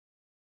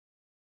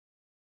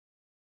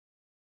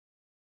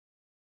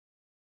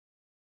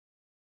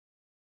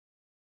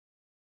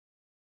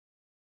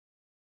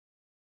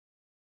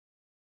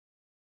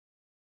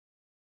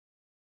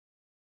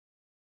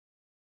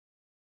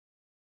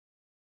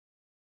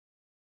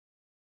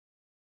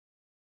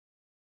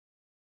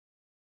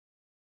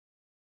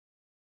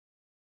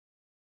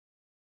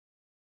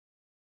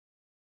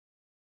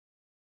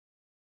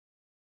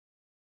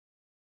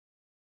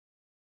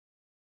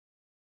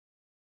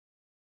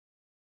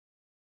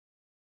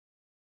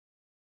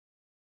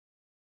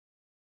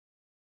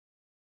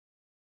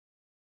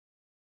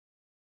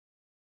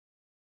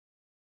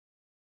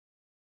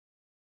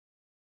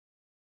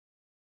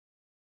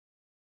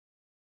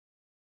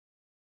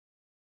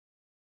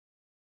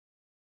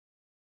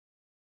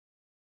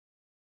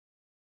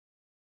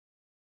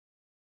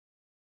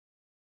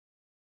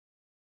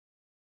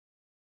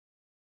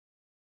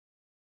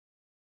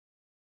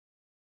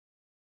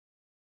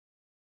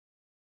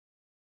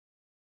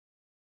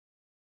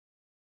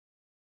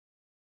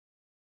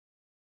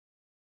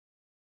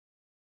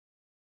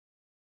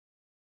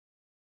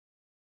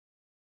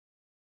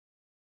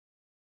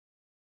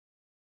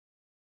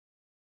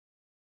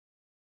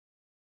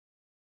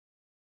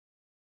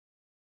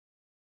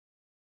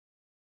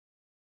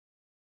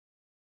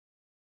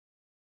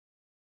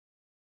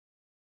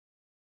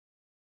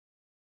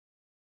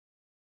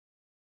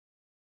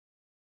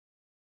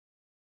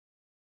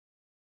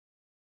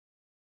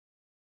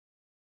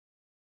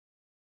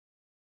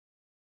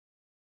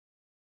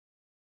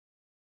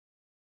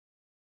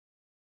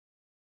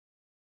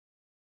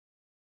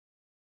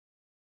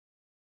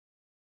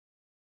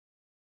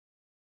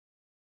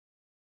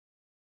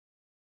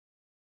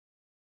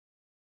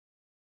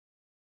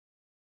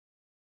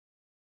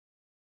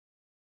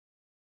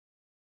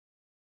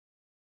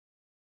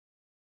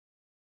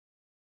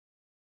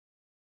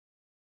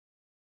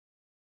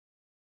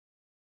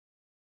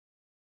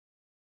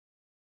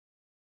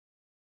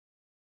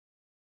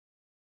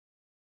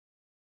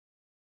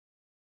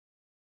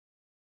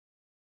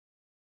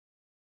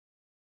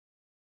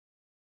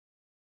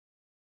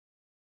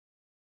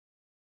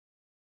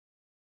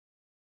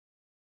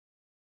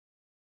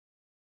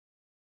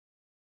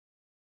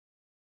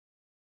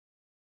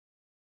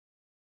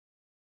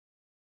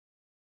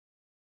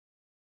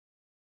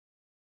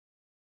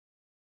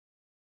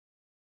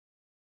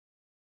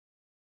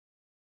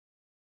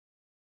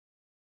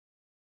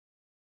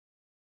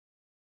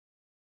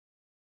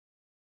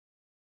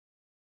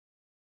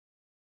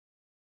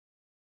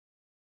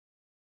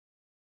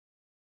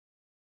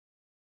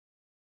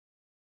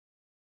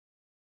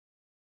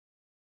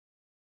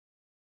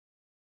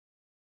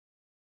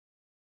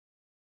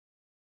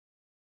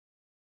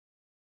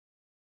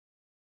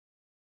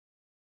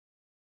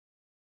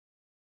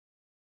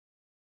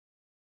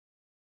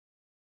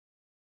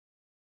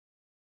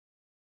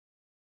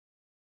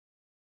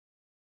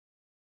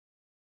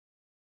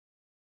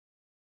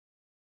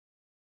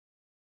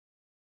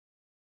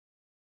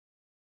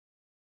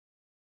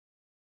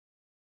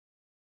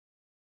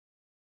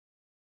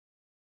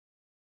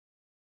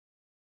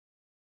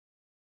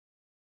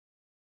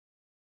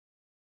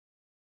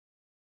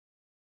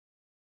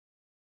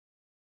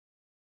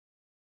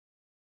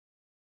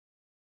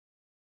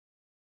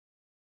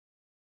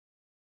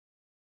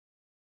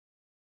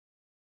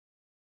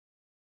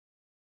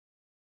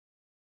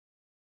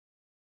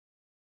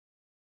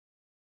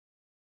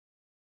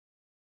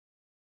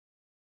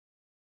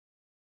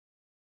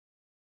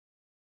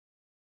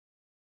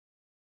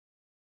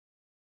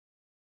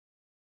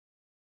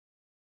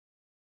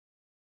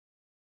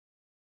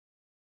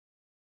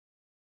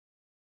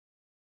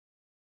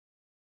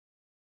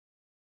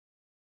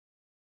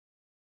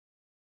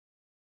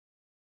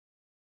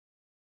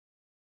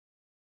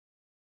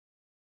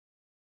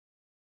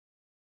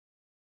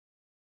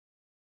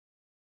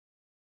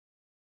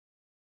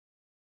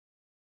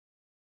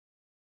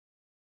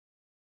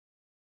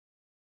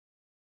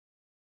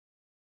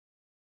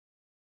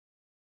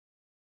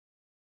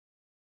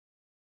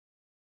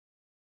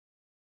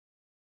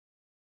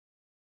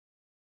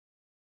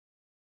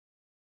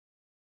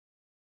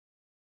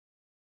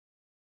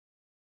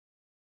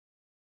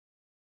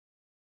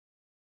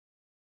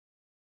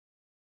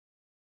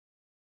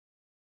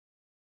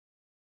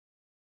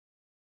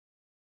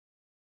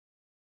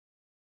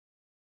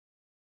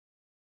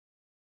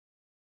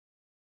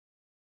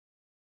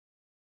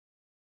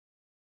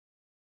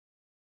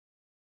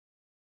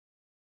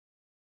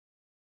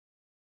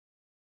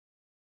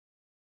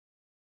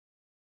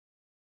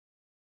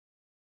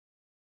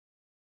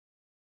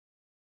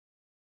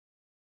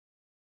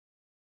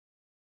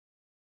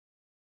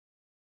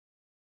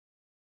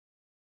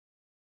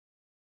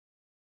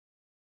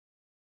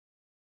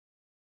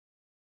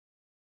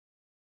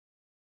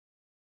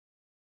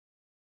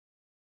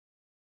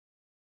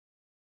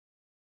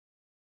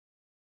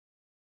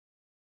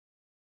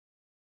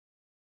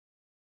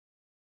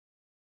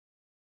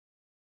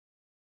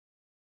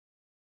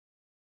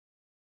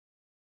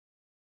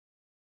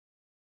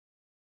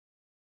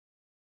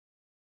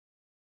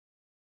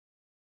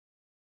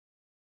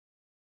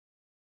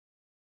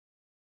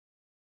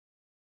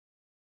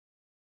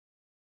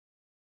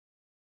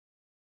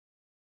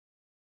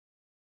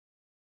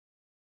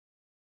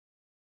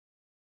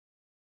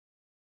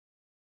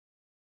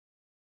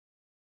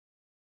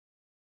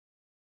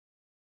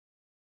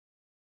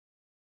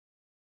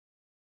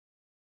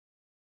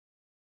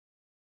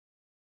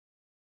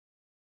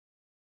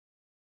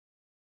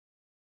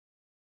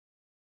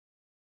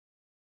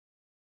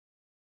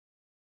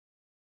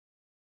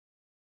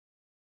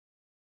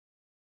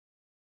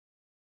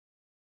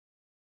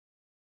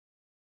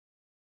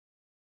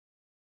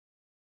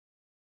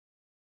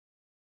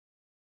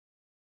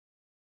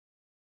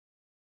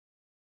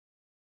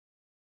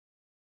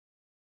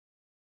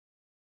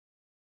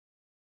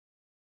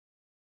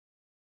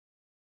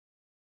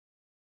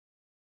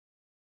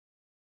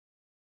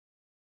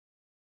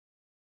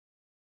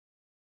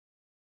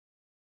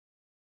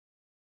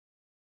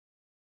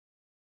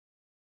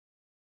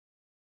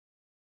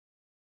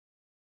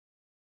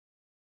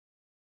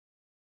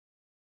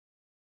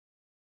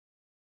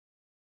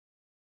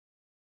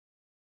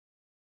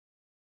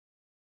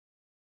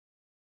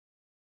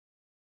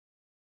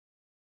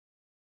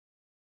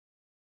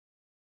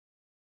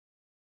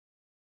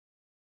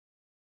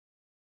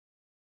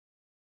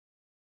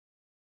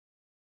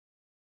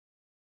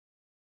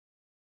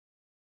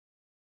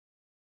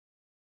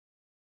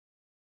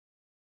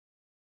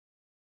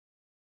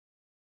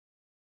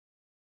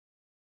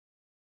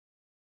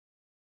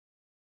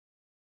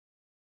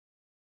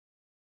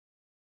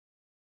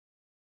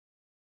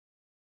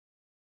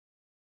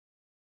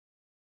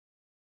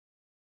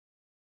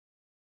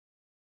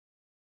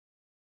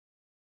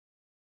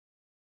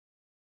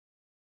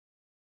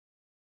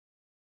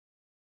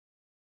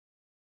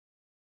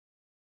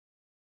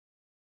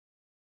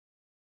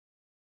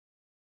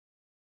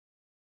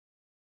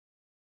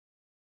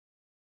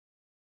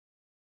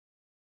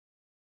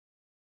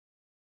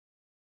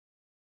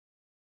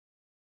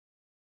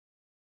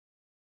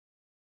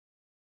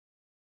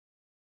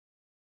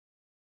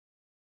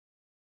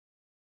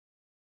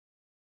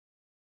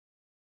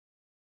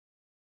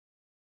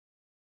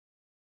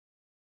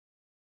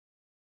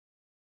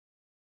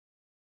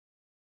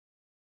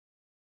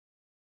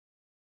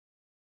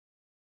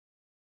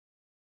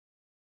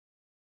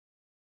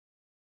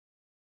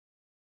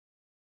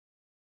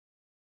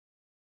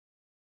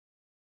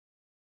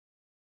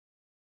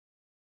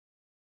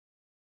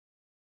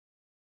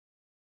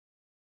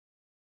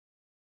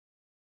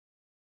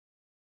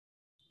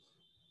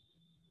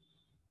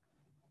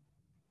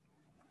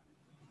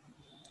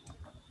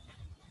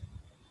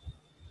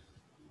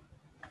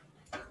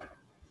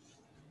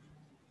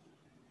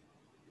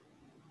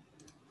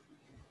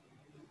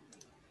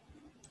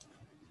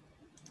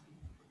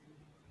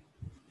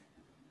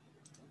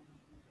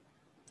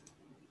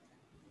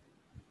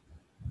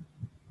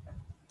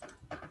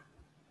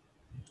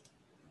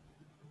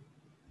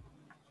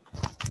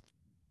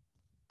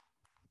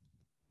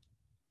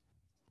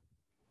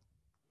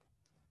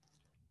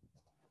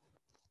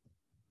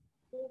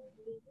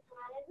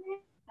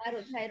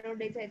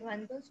Thyroid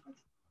વાંધો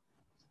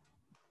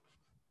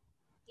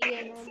છે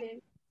એનો લે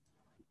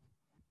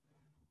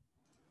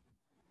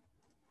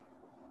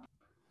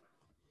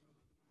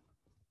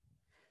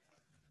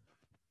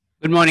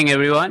Good morning,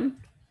 everyone.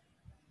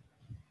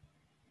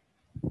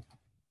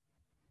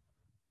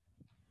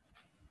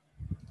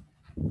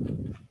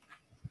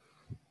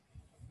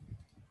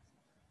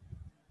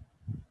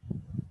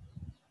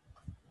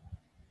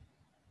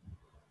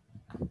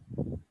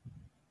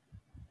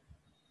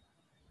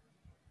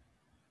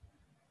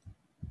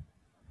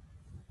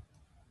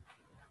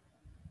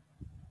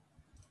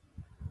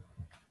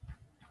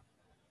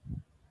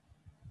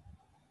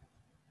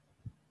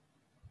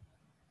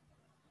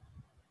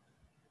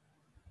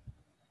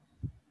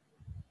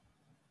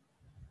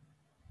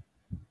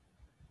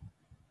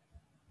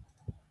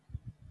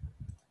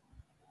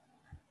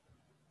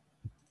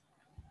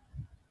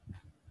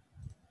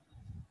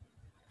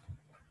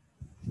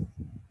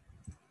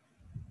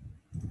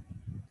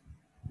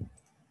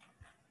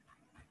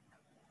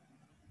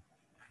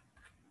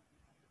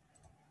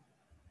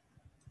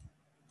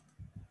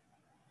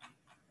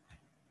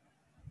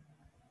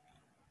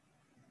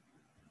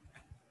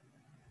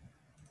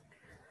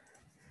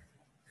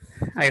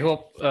 I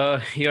hope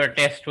your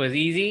test was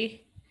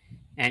easy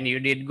and you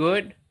did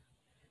good.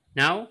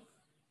 Now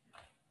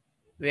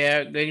we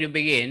are going to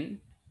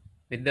begin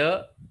with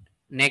the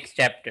next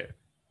chapter.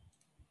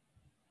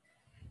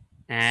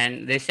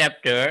 And this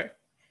chapter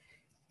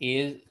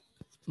is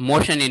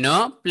motion in a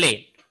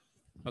plane.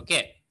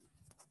 Okay.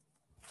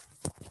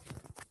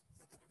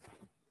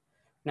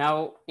 Now,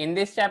 in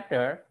this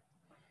chapter,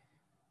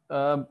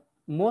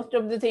 most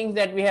of the things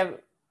that we have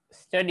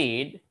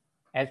studied,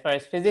 as far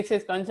as physics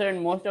is concerned,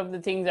 most of the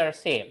things are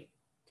same,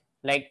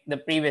 like the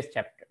previous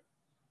chapter.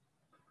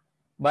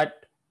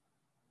 But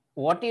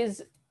what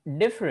is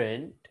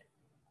different?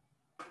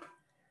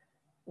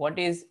 What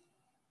is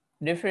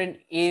different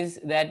is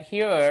that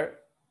here,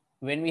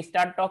 when we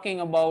start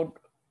talking about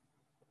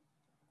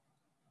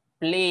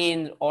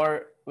planes or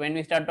when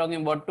we start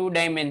talking about 2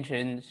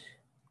 dimensions,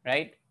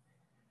 right?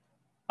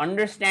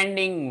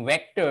 Understanding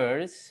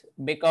vectors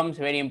becomes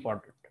very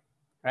important,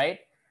 right?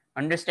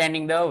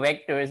 Understanding the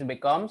vectors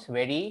becomes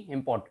very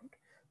important.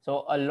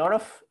 So a lot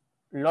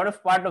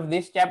of part of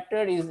this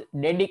chapter is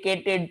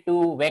dedicated to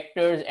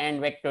vectors and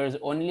vectors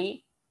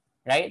only,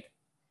 right?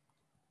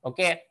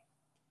 Okay.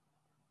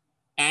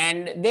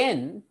 And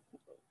then,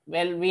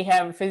 well, we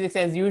have physics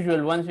as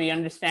usual. Once we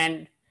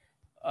understand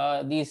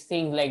these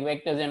things like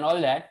vectors and all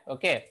that,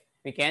 okay,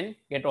 we can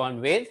get on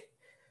with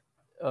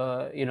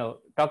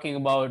talking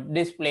about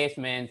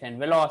displacements and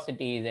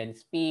velocities and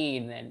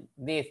speeds and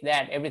this,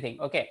 that, everything.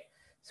 Okay,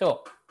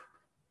 so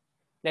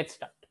let's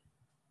start.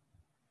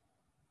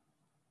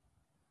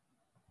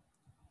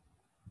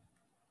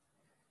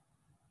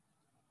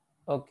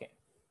 Okay,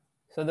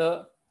 so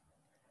the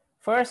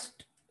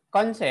first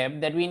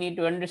concept that we need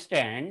to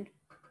understand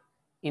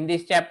in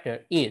this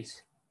chapter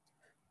is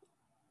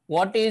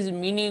what is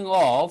meaning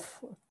of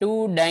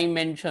 2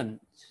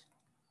 dimensions,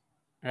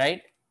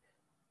 right?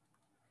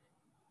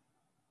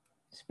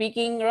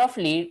 Speaking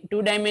roughly,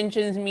 2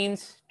 dimensions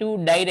means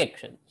 2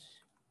 directions,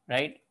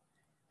 right?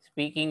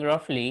 Speaking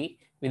roughly,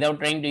 without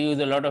trying to use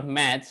a lot of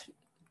maths,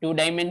 2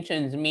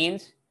 dimensions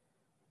means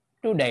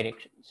 2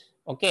 directions.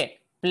 Okay,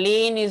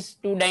 plane is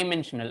 2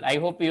 dimensional. I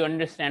hope you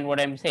understand what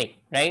I'm saying,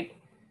 right?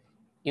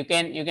 You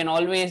can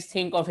always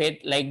think of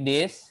it like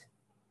this.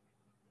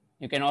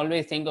 You can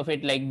always think of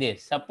it like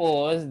this.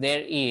 Suppose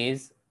there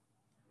is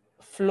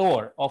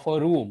floor of a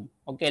room.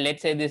 Okay,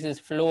 let's say this is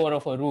floor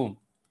of a room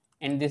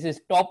and this is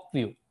top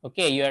view.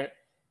 Okay,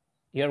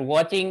 you're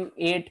watching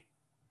it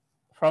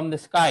from the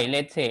sky,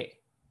 let's say.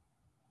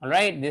 All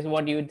right, this is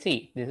what you would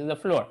see. This is the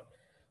floor.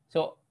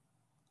 So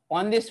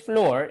on this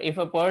floor, if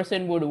a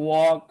person would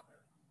walk,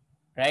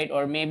 right,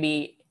 or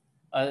maybe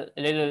a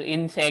little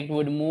insect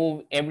would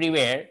move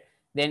everywhere,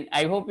 then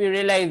I hope you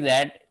realize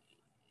that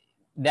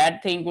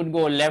that thing could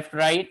go left,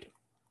 right,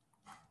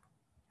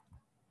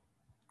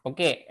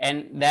 okay,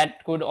 and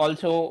that could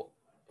also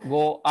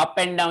go up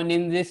and down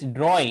in this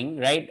drawing,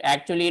 right?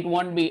 Actually, it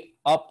won't be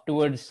up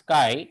towards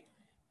sky,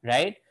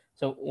 right?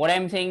 So what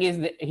I'm saying is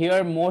that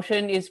here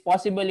motion is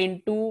possible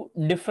in 2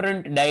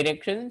 different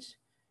directions,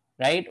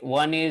 right?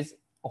 One is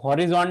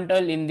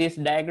horizontal in this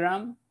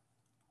diagram,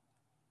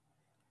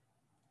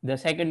 the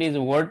second is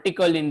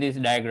vertical in this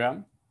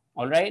diagram.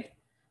 All right,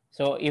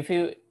 so if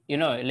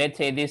let's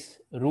say this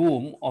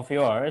room of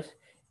yours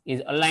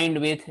is aligned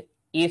with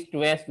east,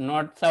 west,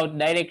 north, south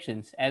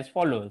directions as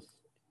follows,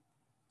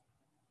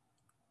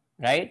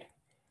 right?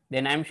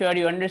 Then I'm sure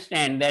you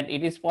understand that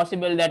it is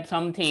possible that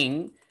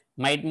something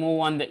might move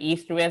on the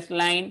east west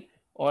line,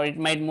 or it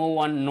might move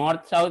on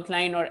north south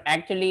line, or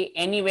actually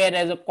anywhere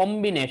as a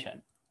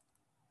combination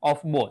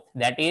of both.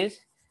 That is,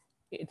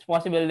 it's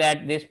possible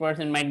that this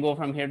person might go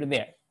from here to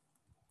there,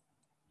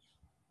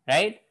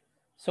 right?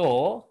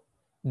 So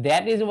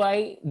that is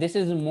why this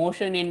is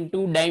motion in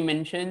 2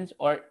 dimensions,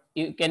 or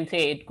you can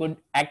say it could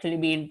actually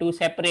be in 2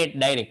 separate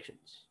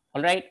directions.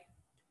 All right,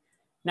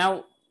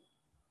 now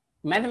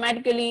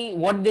Mathematically,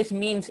 what this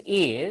means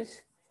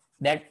is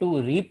that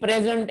to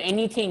represent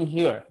anything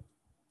here,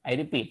 I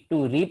repeat,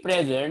 to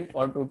represent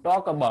or to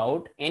talk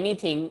about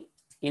anything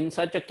in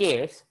such a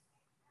case,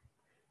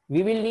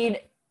 we will need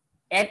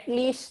at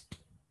least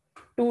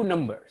two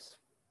numbers.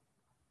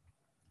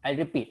 I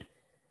repeat,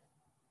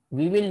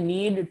 we will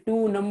need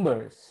two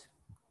numbers,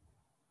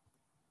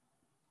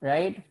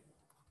 right?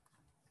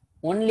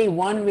 Only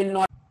one will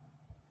not.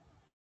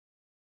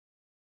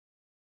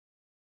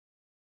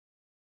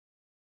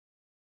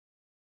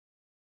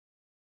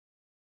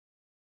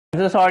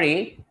 So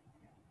sorry,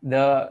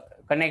 the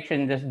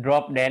connection just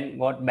dropped and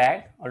got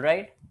back. All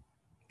right.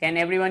 Can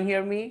everyone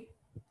hear me?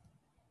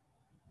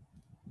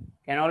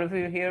 Can all of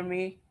you hear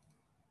me?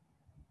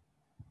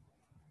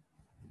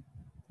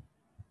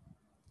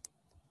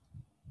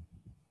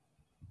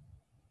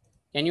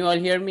 Can you all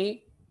hear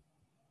me?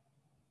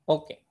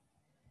 Okay.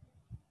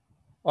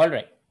 All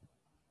right.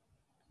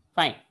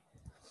 Fine.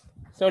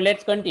 So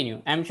let's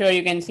continue. I'm sure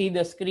you can see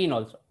the screen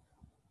also.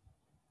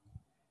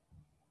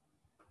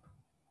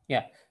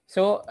 Yeah.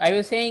 So I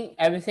was saying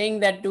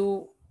that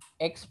to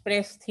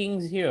express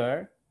things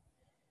here,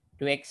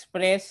 to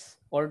express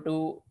or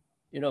to,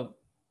 you know,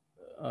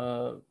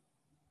 uh,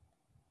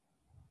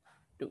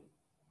 to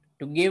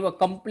to give a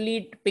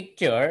complete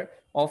picture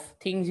of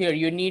things here,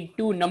 you need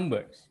two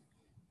numbers,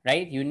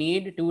 right? You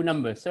need two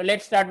numbers. So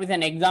let's start with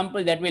an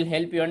example that will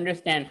help you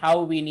understand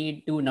how we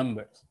need two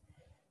numbers.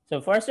 So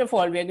first of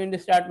all, we are going to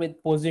start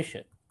with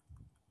position.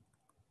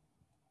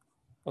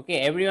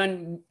 Okay,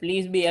 everyone,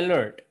 please be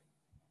alert.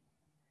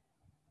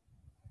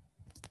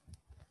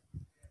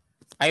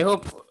 I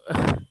hope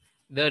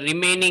the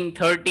remaining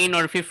 13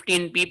 or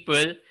 15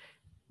 people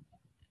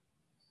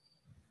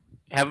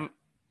have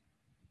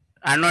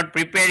are not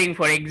preparing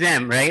for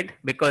exam, right?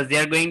 Because they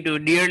are going to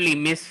dearly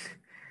miss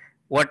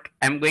what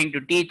I'm going to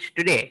teach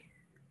today.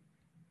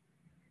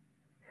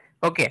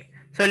 Okay,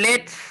 so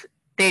let's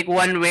take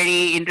one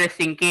very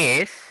interesting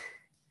case,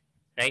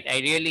 right? I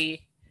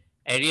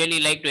really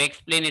like to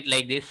explain it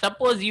like this.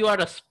 Suppose you are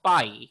a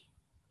spy.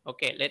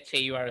 Okay, let's say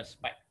you are a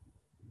spy.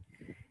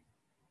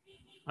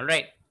 All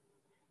right.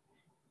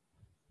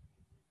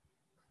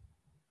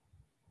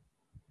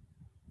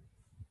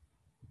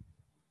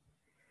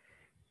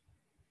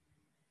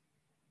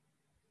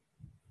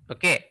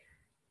 Okay.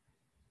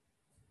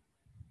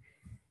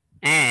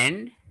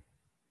 And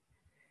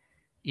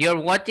you're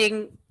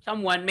watching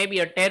someone, maybe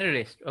a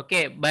terrorist,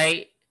 okay,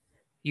 by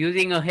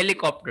using a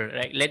helicopter,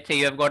 right? Let's say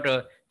you have got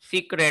a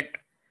secret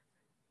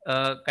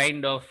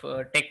kind of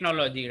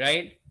technology,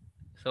 right?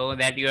 So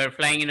that you are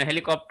flying in a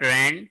helicopter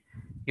and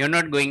you're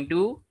not going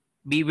to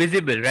be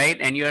visible, right?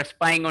 And you are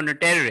spying on a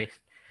terrorist.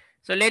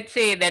 So let's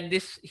say that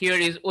this here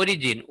is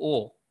origin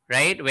O,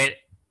 right? Where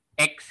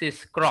X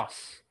is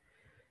cross.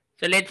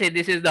 So let's say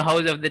this is the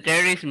house of the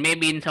terrorist,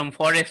 maybe in some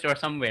forest or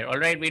somewhere. All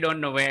right, we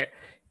don't know where,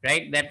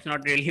 right? That's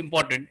not really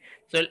important.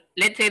 So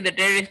let's say the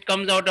terrorist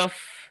comes out of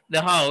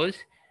the house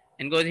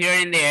and goes here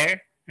and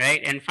there,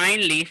 right? And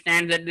finally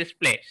stands at this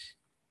place.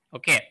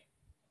 Okay.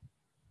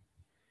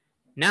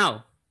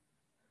 Now,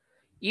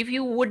 if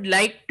you would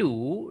like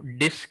to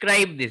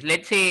describe this,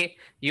 let's say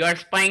you are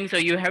spying, so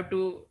you have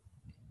to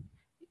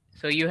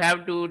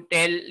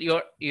tell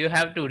you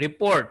have to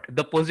report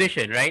the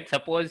position, right?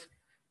 Suppose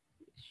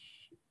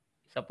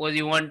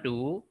you want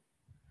to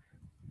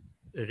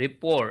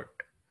report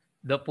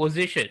the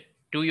position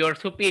to your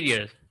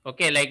superiors,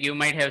 okay, like you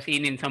might have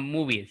seen in some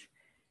movies,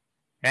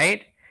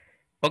 right?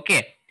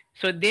 Okay,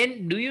 so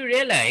then do you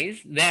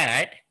realize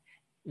that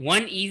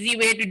one easy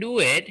way to do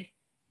it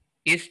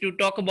is to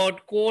talk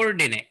about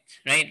coordinates,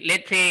 right?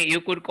 Let's say you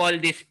could call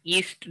this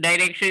east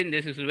direction,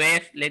 this is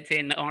west, let's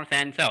say north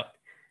and south.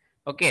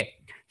 Okay,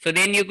 so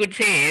then you could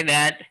say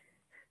that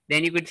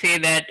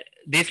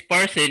this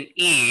person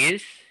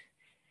is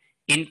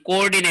in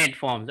coordinate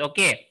forms.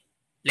 Okay,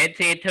 let's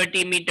say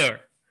 30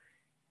 meter,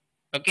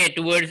 okay,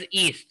 towards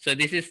east. So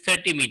this is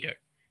 30 meter.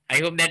 I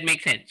hope that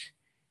makes sense,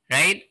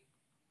 right?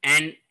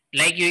 And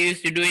like you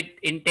used to do it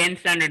in 10th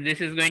standard, this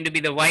is going to be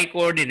the y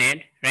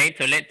coordinate, right?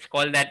 So let's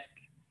call that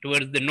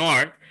towards the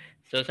north.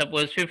 So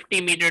suppose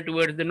 50 meter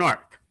towards the north.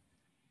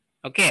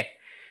 Okay.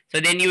 So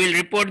then you will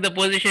report the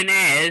position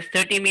as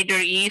 30 meter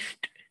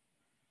east,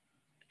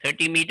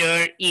 30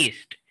 meter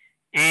east,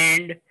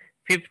 and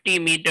 50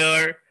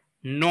 meter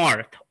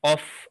north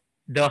of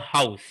the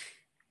house.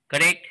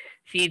 Correct?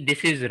 See,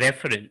 this is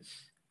reference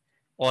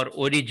or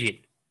origin.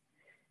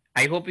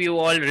 I hope you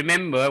all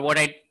remember what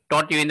I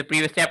taught you in the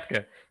previous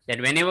chapter,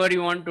 that whenever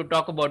you want to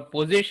talk about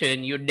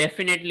position, you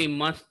definitely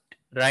must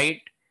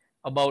write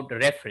about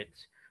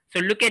reference. So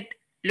look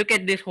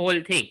at this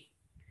whole thing.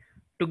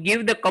 To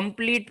give the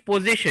complete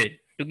position,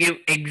 to give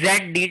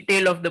exact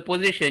detail of the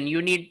position,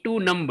 you need two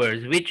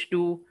numbers. Which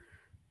two?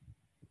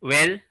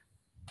 Well,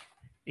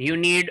 you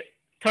need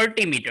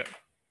 30 meter,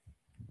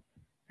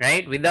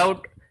 right?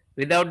 Without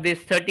this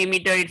 30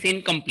 meter, it's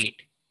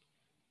incomplete,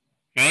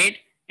 right?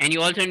 And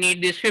you also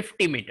need this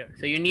 50 meter.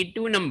 So you need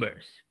two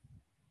numbers.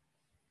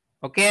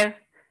 Okay.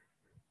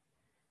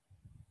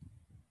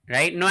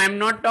 right? No, I'm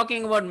not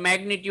talking about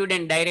magnitude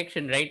and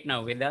direction right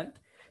now, Vedant.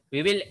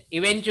 We will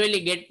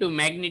eventually get to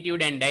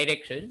magnitude and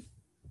direction,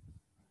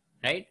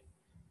 right?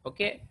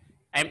 Okay.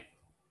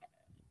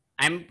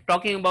 I'm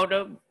talking about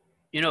a,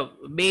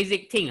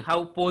 basic thing,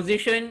 how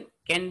position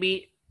can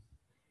be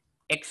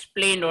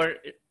explained or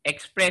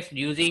expressed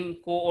using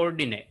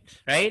coordinates,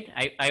 right?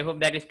 I hope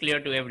that is clear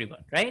to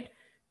everyone, right?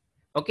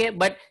 Okay,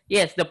 but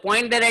yes, the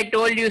point that I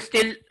told you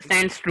still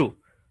stands true.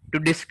 To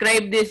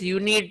describe this, you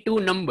need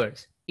two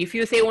numbers. If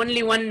you say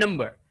only one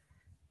number,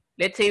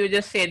 let's say you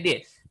just say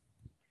this.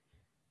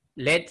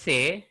 Let's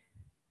say,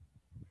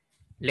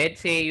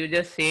 you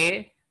just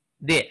say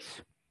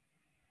this,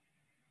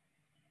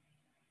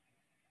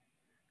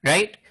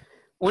 right?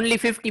 Only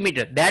 50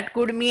 meters. That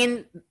could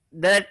mean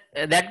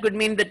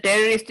the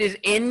terrorist is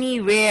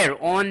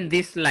anywhere on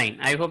this line.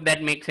 I hope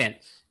that makes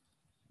sense,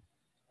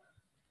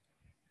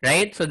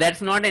 right? So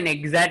that's not an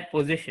exact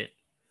position.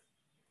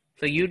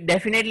 So you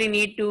definitely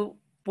need to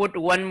put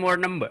one more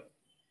number,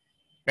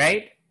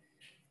 right?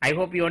 I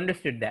hope you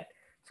understood that.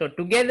 So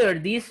together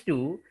these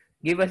two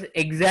give us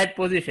exact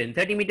position,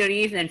 30-meter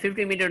east and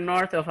 50-meter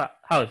north of a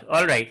house.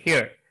 All right,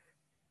 here.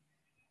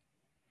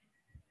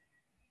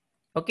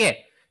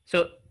 Okay,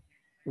 so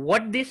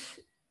what this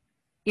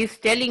is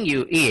telling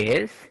you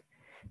is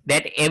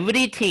that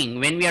everything,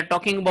 when we are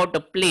talking about a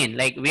plane,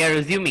 like we are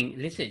assuming,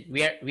 listen,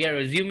 we are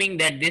assuming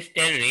that this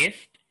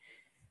terrorist,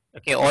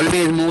 okay,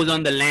 always moves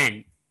on the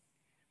land.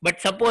 But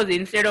suppose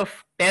instead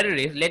of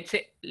terrorist,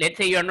 let's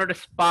say you are not a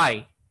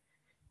spy,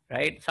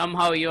 right?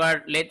 Somehow you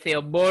are, let's say,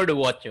 a bird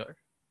watcher.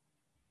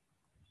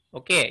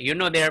 Okay,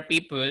 there are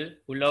people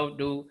who love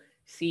to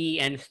see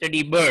and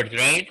study birds,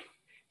 right?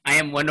 I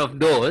am one of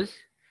those,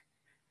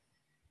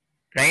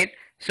 right?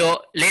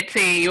 So let's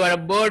say you are a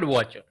bird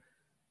watcher.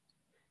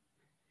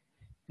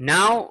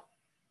 Now,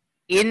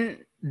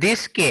 in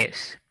this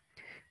case,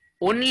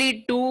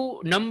 only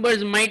two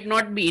numbers might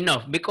not be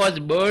enough because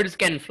birds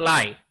can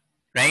fly,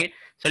 right?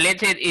 So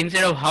let's say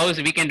instead of house,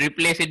 we can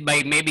replace it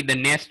by maybe the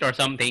nest or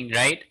something,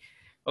 right?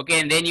 Okay,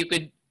 and then you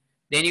could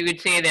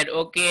say that,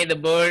 okay, the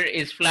bird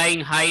is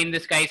flying high in the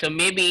sky, so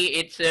maybe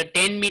it's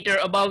 10 meter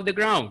above the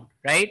ground,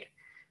 right?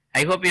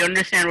 I hope you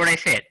understand what I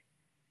said,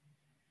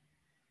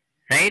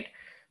 right?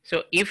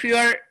 So if you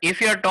are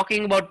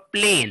talking about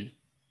plane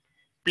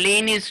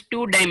is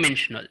two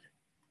dimensional,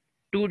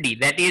 2D,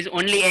 that is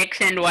only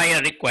x and y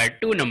are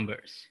required, two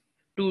numbers,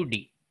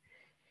 2D.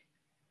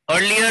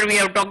 Earlier we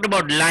have talked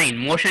about line,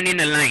 motion in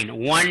a line,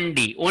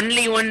 1D.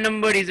 Only one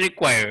number is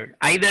required,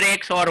 either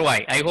x or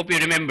y. I hope you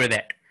remember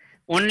that.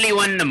 Only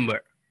one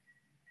number.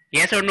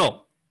 Yes or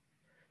no?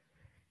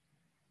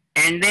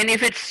 And then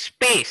if it's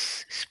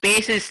space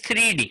is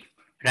 3D,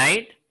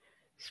 right?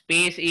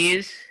 Space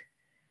is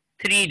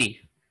 3D.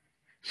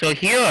 So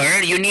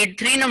here you need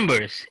three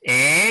numbers,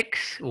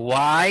 x,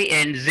 y,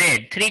 and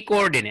z, three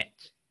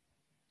coordinates,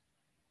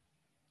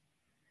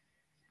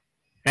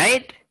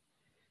 right?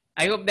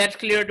 I hope that's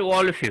clear to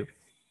all of you.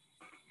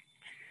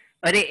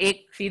 अरे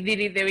एक सीधी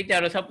रीते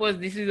विचारो, suppose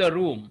this is a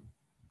room,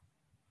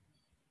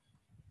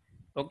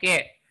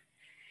 okay,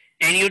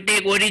 and you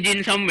take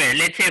origin somewhere,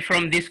 let's say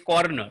from this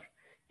corner,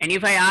 and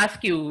if I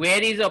ask you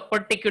where is a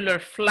particular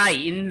fly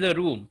in the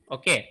room,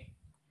 okay,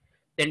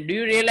 then do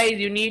you realize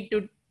you need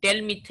to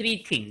tell me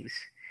three things?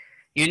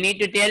 You need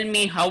to tell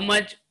me how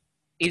much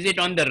is it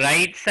on the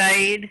right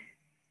side.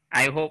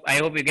 I hope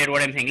you get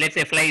what I'm saying. Let's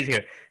say fly is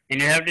here,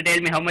 and you have to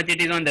tell me how much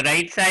it is on the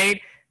right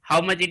side,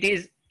 how much it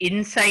is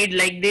inside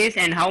like this,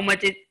 and how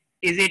much is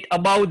it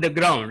above the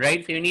ground,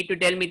 right? So you need to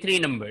tell me three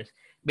numbers.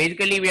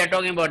 Basically, we are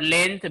talking about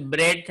length,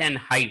 breadth, and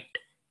height.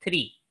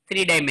 Three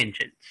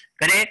dimensions,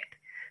 correct?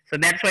 So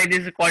that's why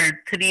this is called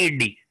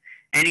 3D,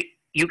 and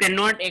you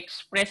cannot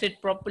express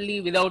it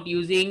properly without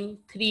using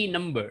three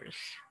numbers,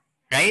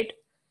 right?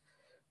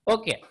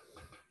 Okay.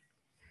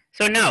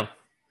 So now,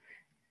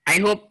 I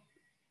hope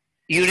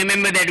you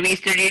remember that we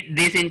studied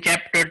this in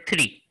chapter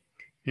 3.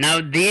 Now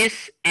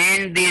this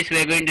and this we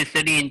are going to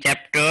study in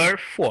chapter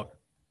 4.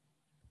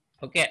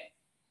 Okay.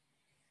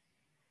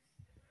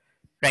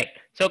 Right.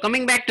 So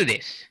coming back to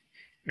this.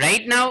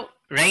 Right now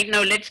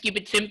let's keep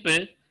it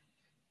simple.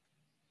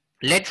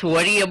 Let's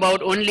worry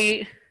about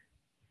only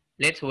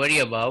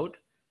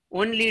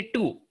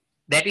two.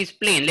 That is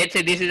plane. Let's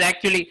say this is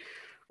actually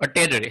a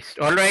terrorist.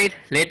 All right.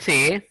 Let's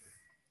say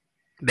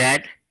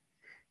that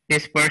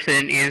this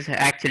person is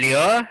actually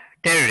a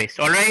terrorist.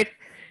 All right.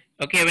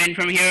 Okay, went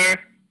from here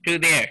to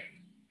there,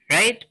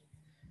 right?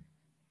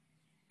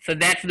 So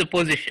that's the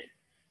position.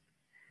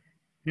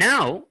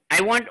 Now,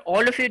 I want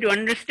all of you to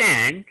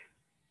understand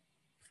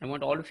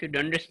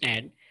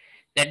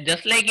that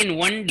just like in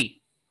 1D,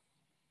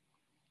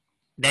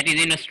 that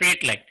is in a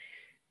straight line,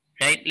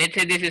 right? Let's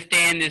say this is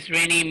 10, this is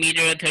 20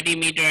 meter, 30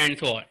 meter, and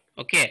so on.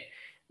 Okay.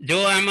 જો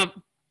આમાં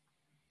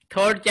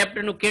third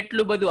chapter નું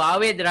કેટલું બધું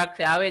આવે જ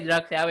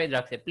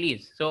રાખશે,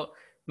 please. So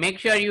make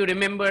sure you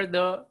remember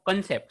the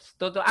concepts.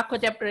 તો આખો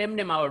chapter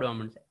એમને આવડવા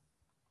મળશે.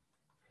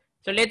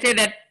 So let's say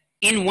that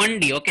in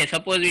 1D, okay,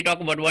 suppose we talk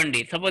about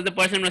 1D. Suppose the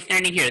person was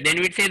standing here, then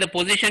we'd say the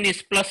position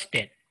is plus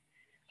 10.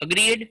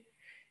 Agreed?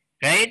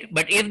 right?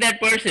 But if that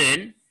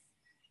person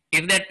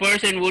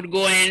would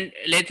go and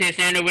let's say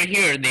stand over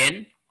here,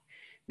 then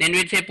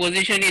we'd say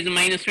position is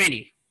minus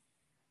 20,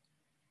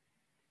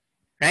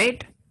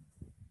 right?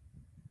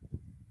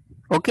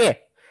 Okay.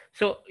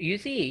 So you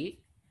see,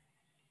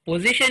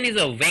 position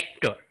is a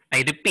vector.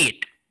 I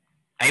repeat,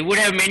 I would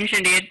have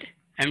mentioned it,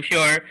 I'm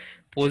sure.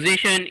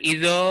 Position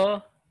is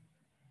a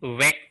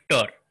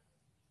vector,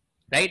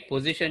 right?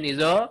 Position is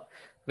a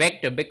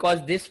vector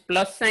because this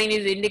plus sign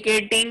is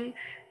indicating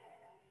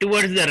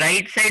towards the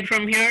right side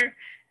from here,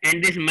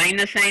 and this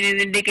minus sign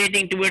is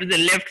indicating towards the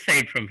left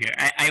side from here.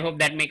 I hope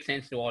that makes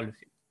sense to all of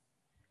you,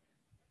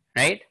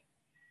 right?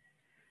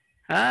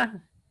 Huh?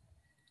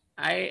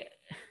 I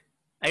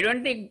I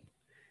don't think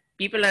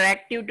people are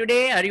active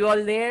today. Are you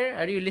all there?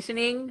 Are you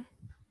listening?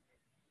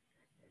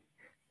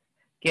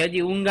 કે હજી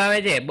ઊંઘ આવે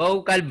છે બહુ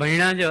કાલ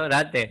ભણ્યા છો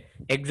રાતે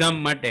એક્ઝામ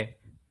માટે.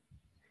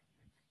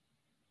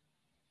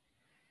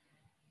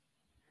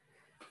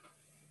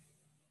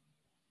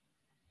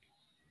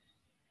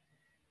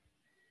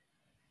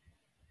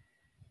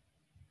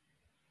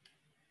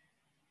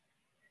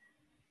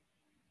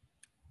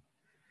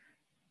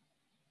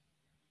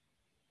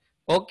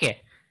 Okay,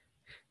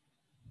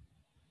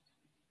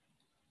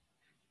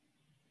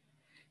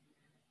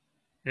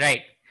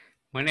 right.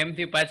 મને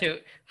એમથી પાછું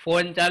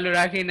ફોન ચાલુ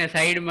રાખીને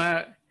સાઈડમાં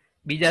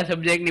બીજા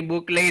સબ્જેક્ટની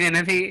બુક લઈને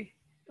નથી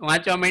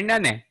વાંચવા માંડ્યા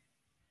ને.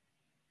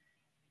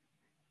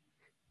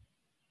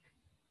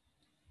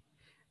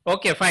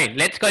 Okay, fine.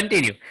 Let's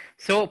continue.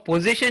 So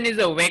position is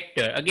a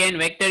vector. Again,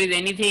 vector is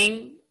anything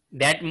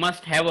that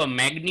must have a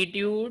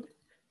magnitude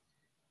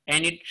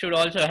and it should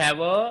also have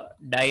a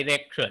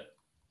direction,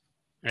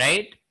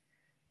 right?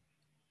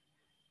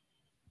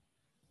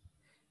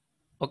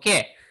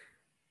 Okay.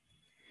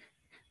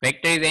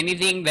 Vector is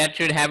anything that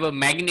should have a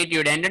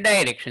magnitude and a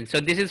direction. So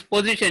this is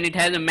position, it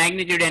has a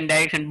magnitude and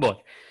direction both.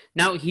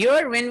 Now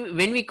here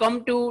when we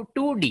come to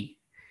 2D,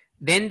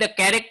 then the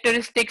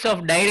characteristics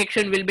of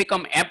direction will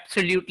become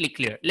absolutely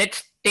clear. Let's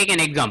take an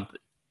example.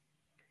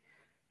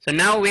 So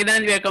now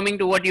Vedant, we are coming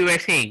to what you were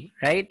saying,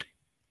 right?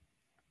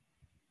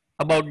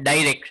 About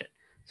direction.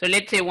 So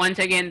let's say once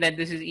again that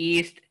this is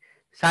east.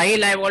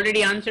 Sahil, I've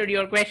already answered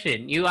your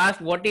question. You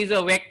asked what is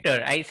a vector.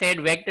 I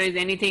said vector is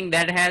anything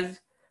that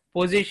has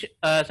position,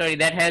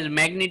 that has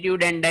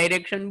magnitude and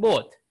direction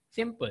both.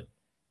 Simple.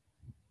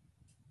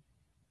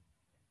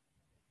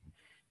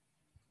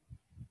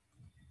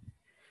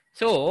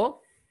 So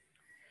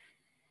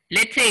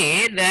let's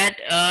say that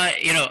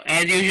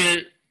as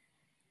usual,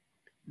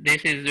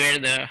 this is where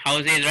the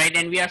house is, right?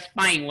 And we are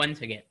spying once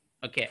again.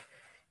 Okay.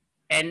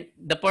 And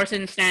the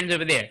person stands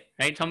over there,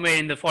 right? Somewhere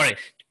in the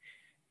forest.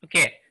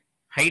 Okay.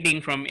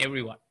 Hiding from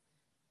everyone.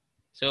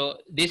 So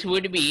this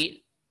would be,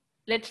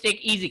 let's take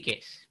easy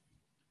case.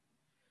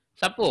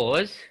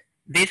 Suppose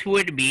this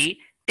would be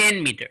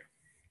 10 meter,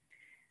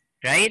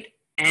 right?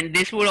 And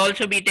this would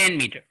also be 10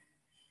 meter.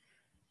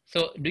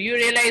 So do you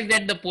realize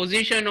that the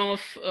position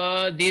of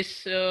this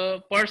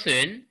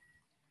person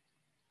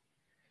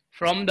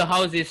from the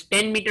house is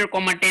 10 meter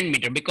comma 10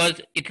 meter,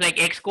 because it's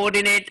like x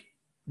coordinate,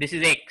 this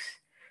is x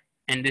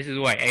and this is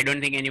y. I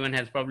don't think anyone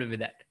has problem with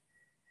that.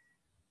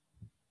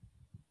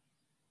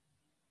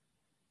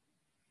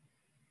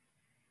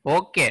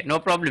 Okay, no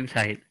problem,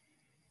 Sahil.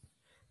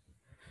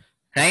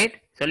 Right?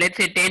 So let's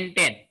say 10,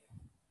 10.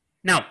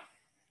 Now,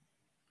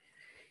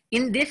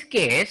 in this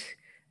case,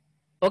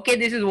 okay,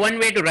 this is one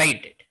way to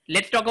write it.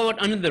 Let's talk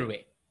about another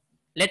way.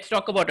 Let's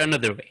talk about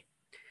another way.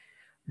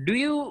 Do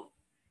you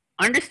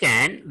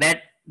understand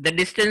that the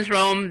distance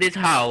from this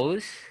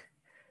house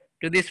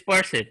to this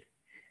person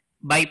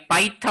by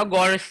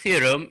Pythagoras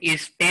theorem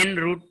is 10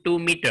 root 2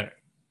 meter,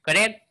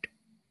 correct?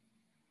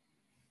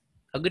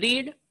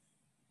 Agreed?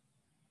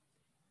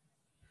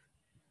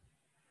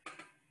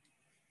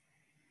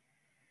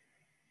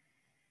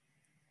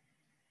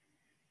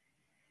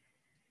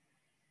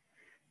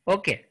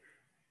 Okay.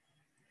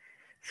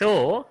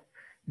 So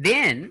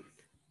then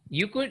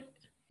you could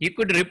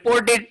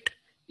report it,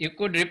 you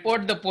could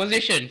report the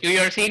position to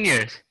your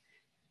seniors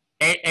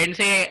and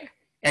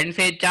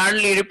say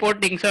Charlie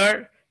reporting,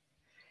 sir,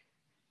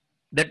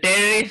 the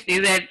terrorist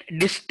is at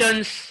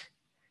distance,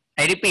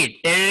 I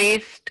repeat,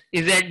 terrorist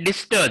is at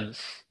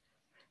distance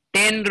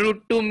 10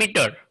 root 2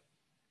 meter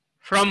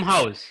from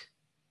house,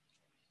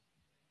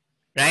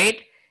 right?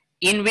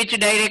 In which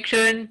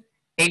direction?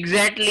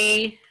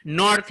 Exactly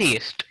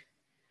northeast.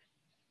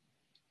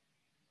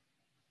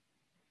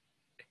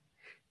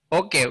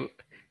 Okay.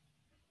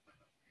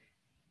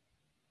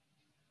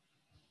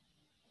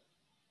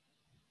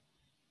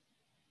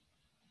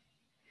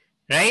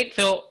 Right?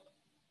 So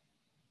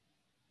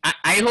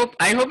I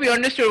hope you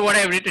understood what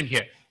I've written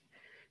here.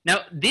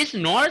 Now this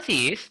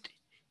northeast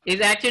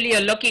is actually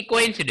a lucky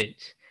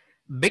coincidence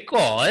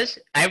because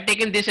I've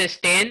taken this as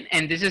 10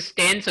 and this is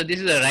 10, so this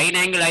is a right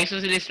angle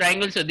isosceles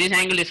triangle, so this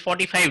angle is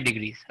 45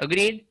 degrees.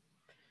 Agreed?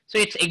 So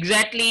it's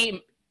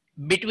exactly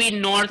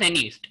between north and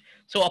east.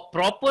 So a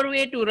proper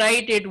way to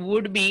write it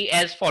would be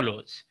as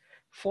follows: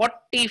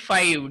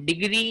 45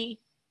 degree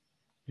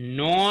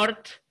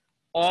north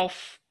of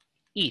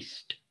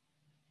east.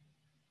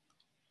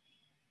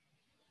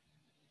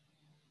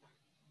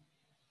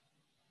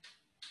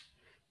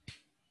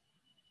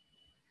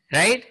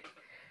 right?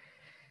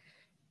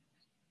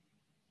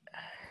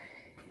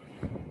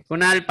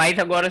 Kunal,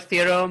 Pythagoras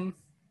theorem.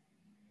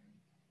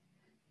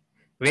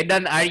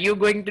 Vedant, are you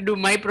going to do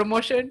my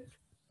promotion?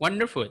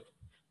 Wonderful.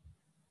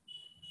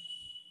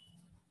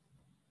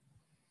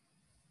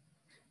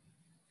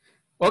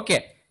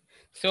 Okay.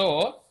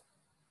 So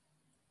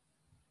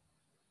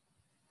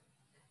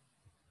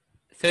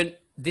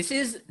this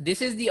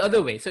is the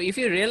other way. So if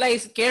you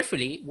realize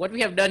carefully what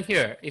we have done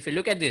here, if you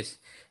look at this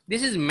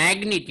is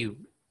magnitude.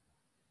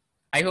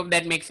 I hope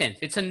that makes sense.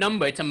 It's a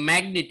number, it's a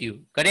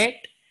magnitude,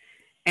 correct?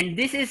 And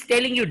this is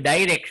telling you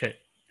direction.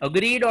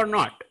 Agreed or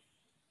not?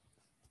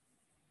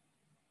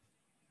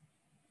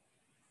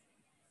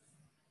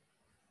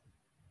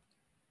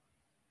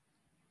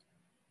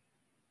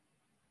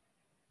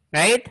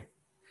 Right?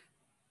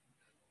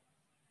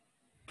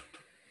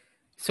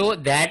 So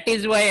that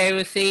is why I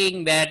was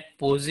saying that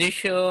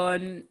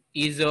position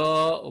is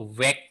a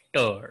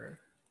vector.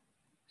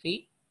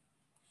 See?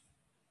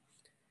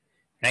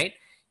 Right?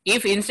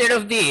 If instead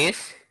of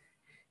this,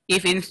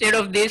 if instead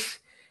of this,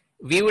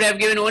 we would have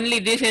given only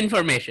this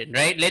information,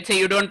 right? Let's say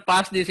you don't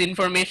pass this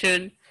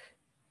information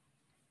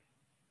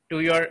to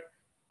your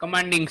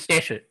commanding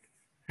station,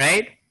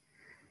 right?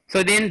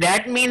 So then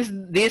that means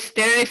this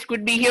terrorist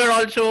could be here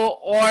also,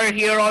 or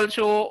here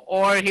also,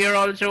 or here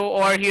also,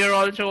 or here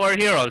also, or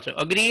here also.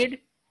 Agreed?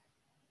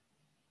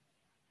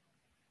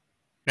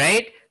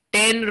 Right?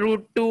 10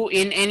 root 2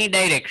 in any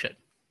direction.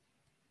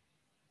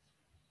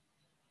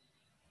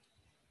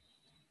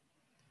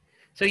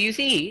 So you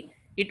see,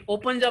 it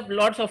opens up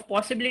lots of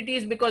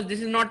possibilities because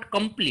this is not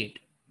complete.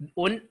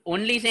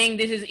 Only saying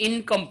this is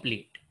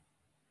incomplete,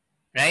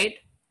 right?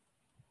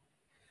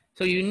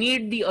 So you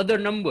need the other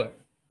number.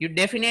 You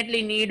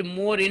definitely need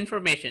more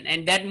information,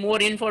 and that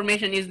more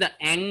information is the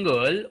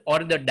angle or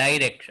the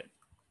direction.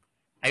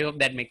 I hope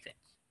that makes sense.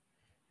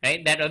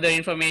 Right? That other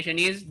information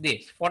is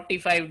this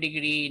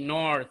 45-degree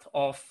north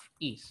of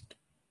east.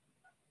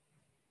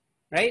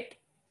 Right?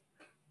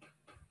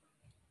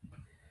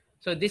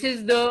 So this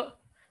is the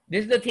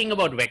thing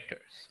about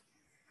vectors.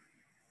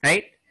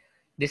 Right?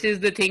 This is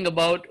the thing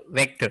about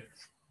vectors.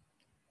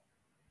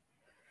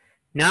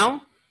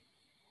 Now,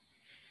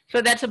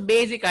 so that's a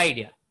basic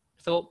idea.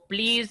 So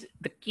please,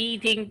 the key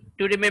thing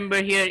to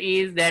remember here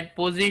is that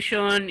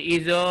position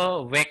is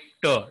a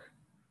vector.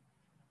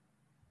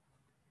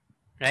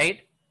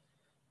 Right?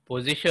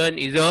 Position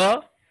is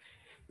a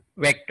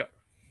vector.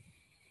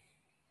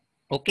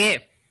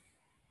 Okay.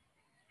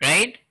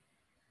 Right?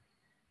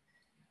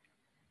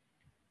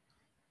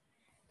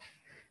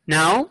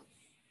 Now,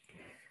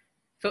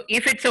 so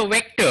if it's a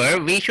vector,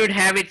 we should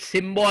have its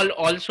symbol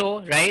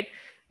also, right?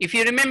 If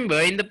you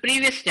remember in the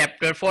previous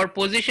chapter, for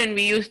position,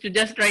 we used to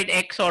just write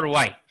X or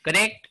Y,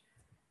 correct?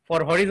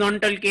 For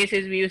horizontal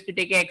cases, we used to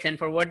take X, and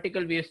for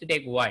vertical, we used to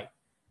take Y.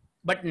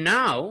 But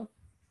now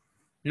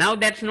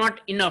that's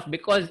not enough,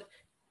 because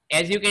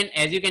as you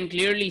can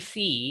clearly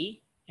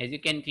see,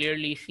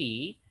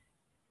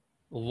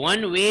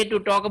 one way to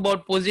talk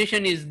about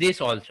position is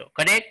this also,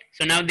 correct?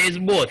 So now there's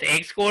both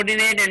X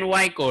coordinate and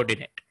Y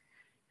coordinate,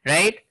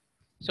 right?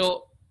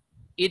 So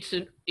it's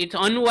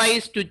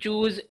unwise to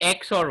choose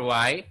X or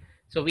Y.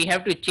 So we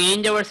have to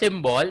change our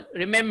symbol.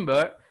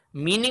 Remember,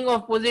 meaning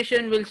of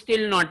position will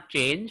still not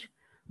change,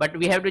 but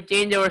we have to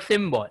change our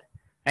symbol.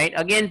 Right?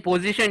 Again,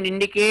 position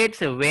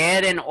indicates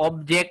where an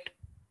object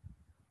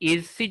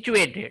is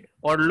situated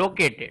or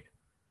located.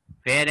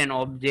 Where an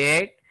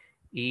object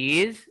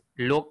is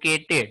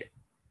located.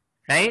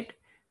 Right?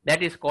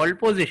 That is called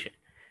position.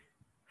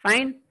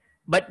 Fine.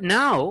 But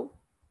now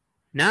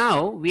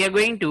we are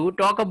going to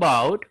talk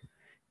about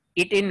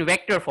it in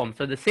vector form.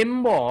 So the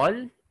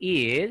symbol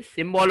is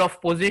symbol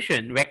of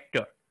position,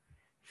 vector.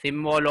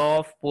 Symbol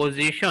of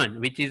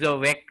position, which is a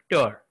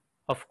vector,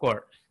 of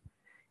course,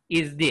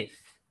 is this.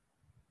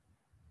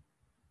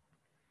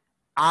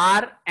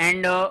 R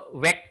and a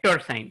vector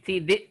sign. See,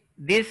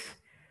 this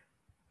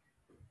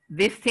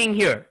thing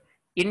here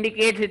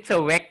indicates it's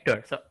a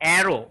vector. So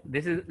arrow,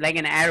 this is like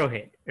an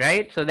arrowhead,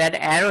 right? So that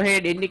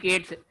arrowhead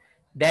indicates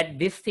that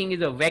this thing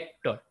is a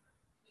vector.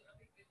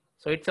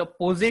 So it's a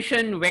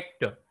position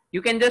vector.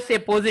 You can just say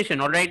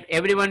position, all right?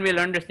 Everyone will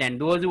understand.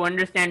 Those who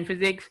understand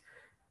physics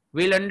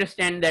will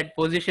understand that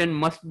position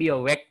must be a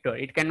vector.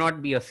 It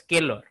cannot be a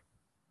scalar.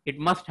 It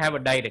must have a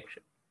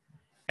direction,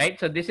 right?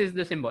 So this is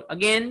the symbol.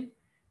 Again,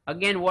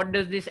 what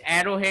does this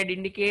arrowhead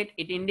indicate?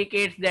 It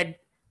indicates that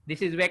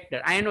this is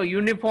vector. I know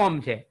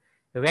uniform છે.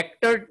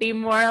 Vector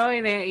team વાળા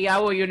હોય ને એ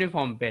આવો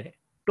uniform પહેરે.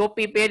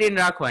 ટોપી પહેરીને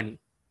રાખવાની.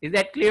 Is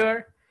that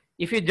clear?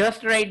 If you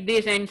just write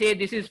this and say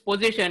this is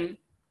position,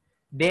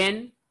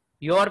 then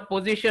your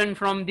position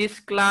from this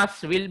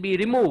class will be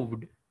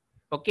removed.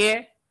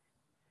 Okay?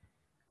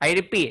 I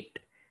repeat,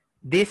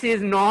 this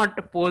is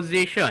not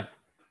position.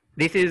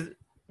 This is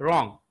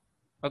wrong.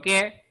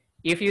 Okay?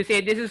 If you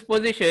say this is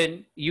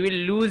position, you will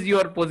lose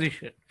your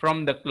position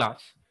from the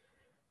class.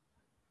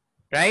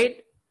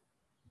 Right?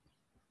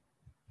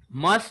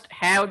 Must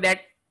have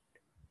that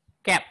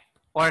cap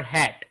or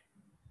hat.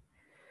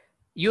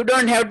 You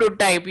don't have to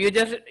type. You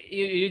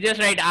just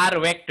write R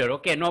vector.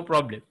 Okay, no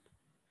problem.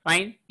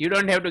 Fine. You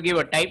don't have to give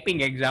a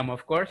typing exam,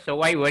 of course. So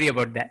why worry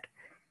about that?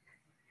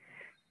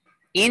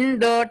 In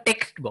the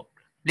textbook,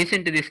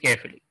 listen to this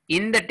carefully.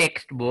 In the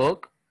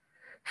textbook,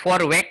 for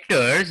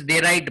vectors,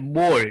 they write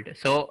bold.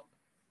 So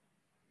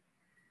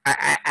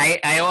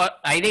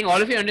I think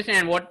all of you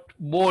understand what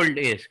bold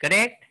is,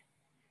 correct?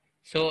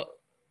 So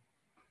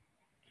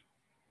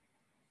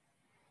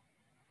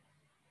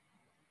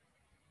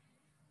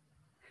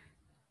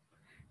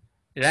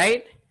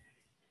right.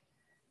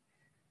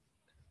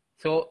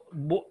 So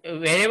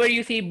wherever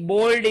you see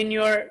bold in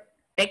your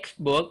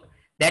textbook,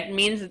 that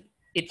means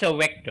it's a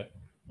vector.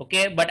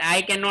 Okay, but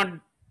I cannot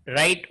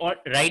write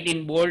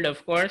in bold.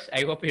 Of course,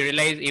 I hope you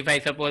realize if I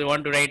suppose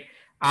want to write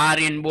R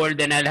in bold,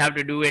 then I'll have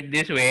to do it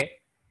this way,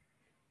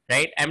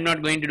 right? I'm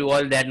not going to do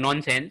all that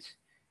nonsense,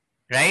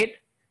 right?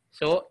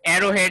 So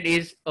arrowhead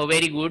is a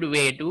very good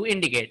way to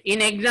indicate.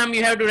 In exam,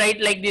 you have to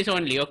write like this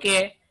only.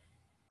 Okay,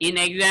 in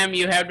exam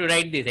you have to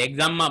write this.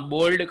 Exam માં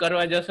bold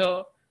કરવા જશો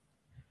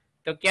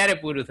તો ક્યારે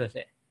પૂરું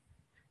થશે?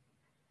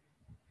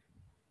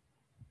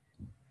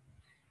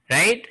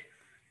 Right?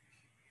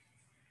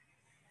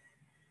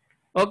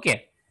 Okay,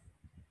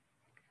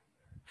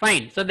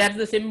 fine. So that's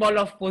the symbol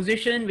of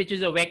position, which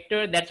is a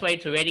vector. That's why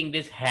it's wearing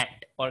this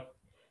hat or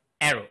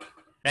arrow,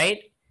 right?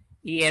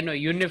 એનો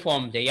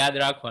uniform છે, યાદ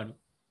રાખવાનું.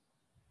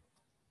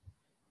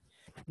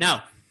 Now,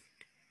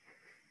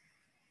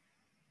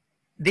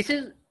 this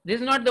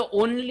is not the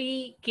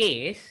only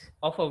case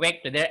of a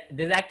vector.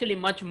 There's actually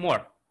much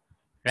more,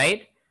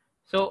 right?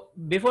 So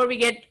before we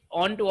get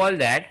on to all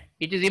that,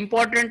 it is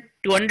important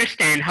to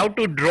understand how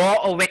to draw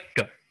a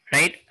vector,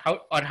 right?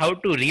 How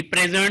to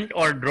represent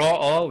or draw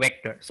a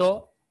vector.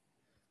 So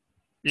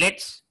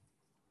let's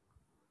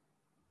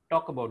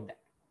talk about that.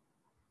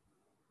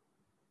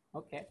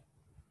 Okay,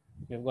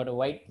 we've got a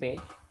white page.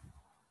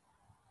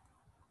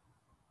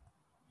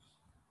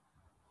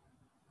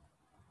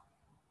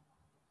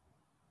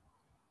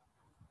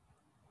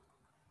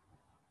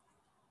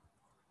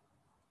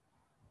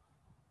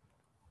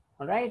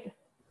 All right,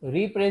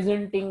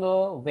 representing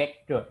a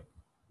vector,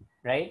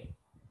 right?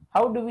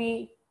 How do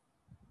we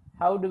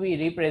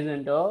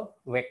represent a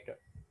vector?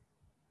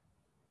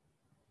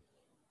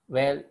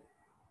 Well,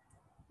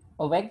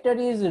 a vector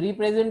is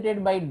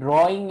represented by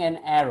drawing an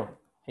arrow.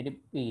 I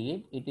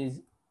repeat, it is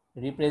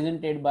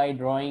represented by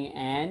drawing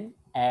an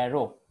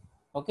arrow.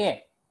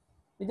 Okay,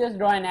 we just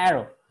draw an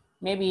arrow,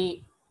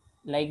 maybe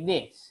like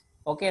this.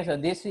 Okay, so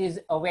this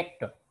is a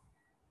vector,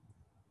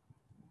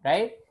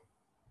 right?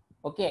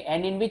 Okay,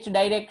 and in which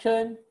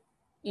direction?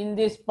 In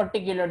this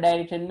particular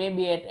direction,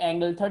 maybe at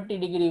angle 30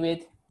 degree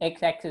with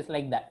x-axis,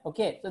 like that.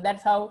 Okay, so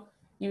that's how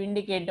you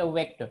indicate a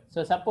vector.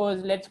 So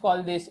suppose let's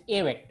call this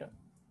a vector,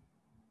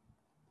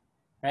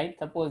 right?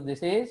 Suppose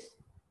this is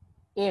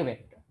a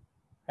vector,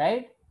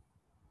 right?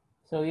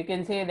 So you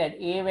can say that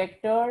a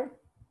vector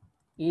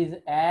is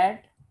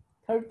at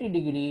 30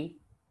 degree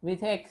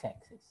with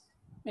x-axis,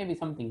 maybe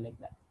something like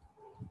that,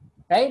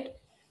 right?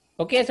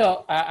 Okay,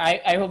 so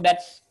I hope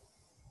that's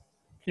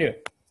clear.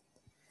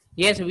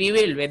 Yes, we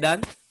will,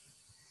 Vedant.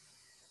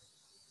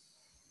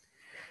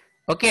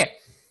 Okay.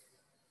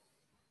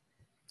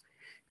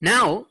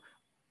 Now,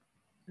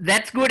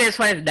 that's good as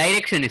far as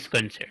direction is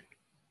concerned,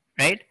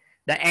 right?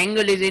 The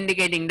angle is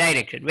indicating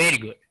direction. Very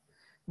good.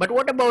 But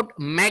what about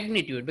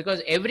magnitude?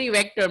 Because every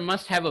vector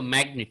must have a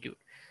magnitude.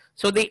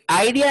 So the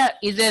idea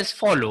is as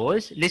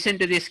follows. Listen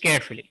to this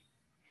carefully.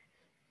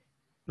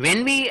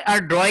 When we are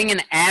drawing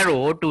an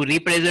arrow to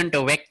represent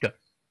a vector,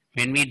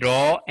 when we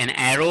draw an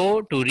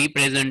arrow to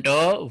represent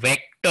a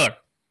vector,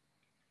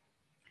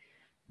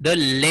 the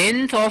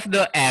length of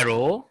the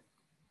arrow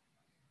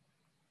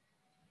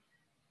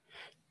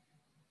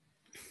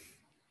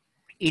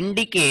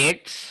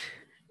indicates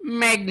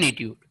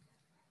magnitude.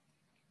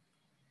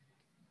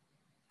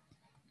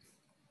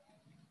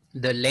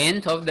 The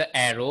length of the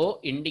arrow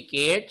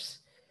indicates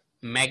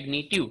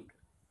magnitude.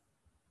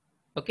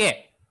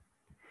 Okay.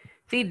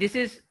 See, this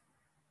is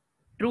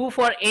true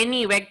for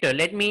any vector.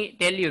 Let me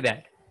tell you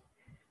that.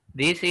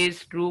 This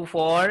is true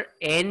for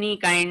any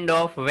kind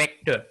of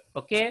vector.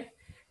 Okay.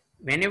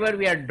 Whenever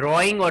we are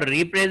drawing or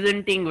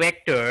representing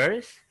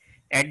vectors,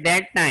 at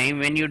that time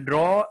when you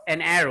draw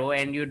an arrow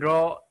and you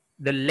draw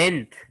the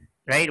length,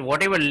 right,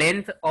 whatever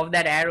length of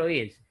that arrow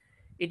is,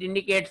 it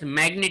indicates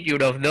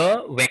magnitude of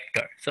the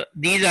vector. So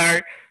these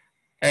are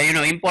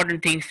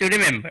important things to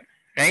remember,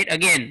 right?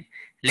 Again,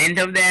 length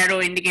of the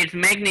arrow indicates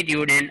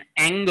magnitude and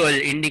angle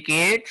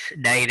indicates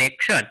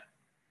direction,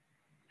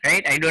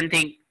 right? I don't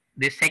think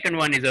this second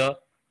one is a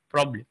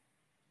problem,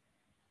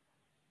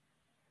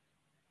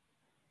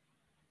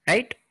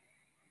 right?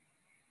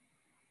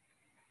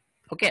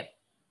 Okay,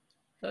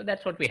 so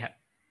that's what we have.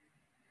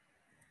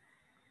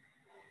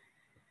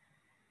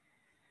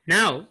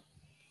 Now,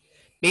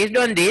 based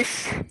on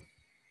this,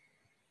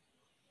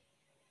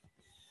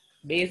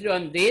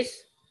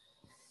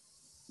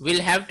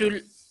 we'll have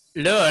to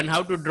learn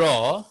how to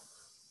draw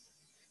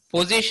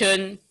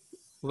position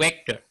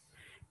vector.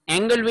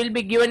 Angle will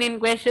be given in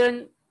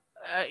question.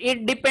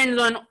 It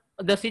depends on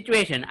the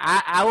situation.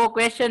 આવો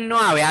question ન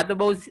આવે. આ તો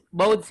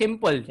બહુ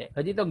simple છે.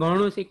 હજી તો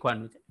ઘણું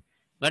શીખવાનું છે.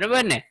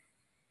 બરાબર ને?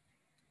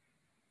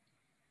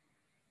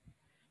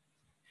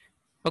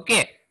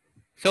 Okay.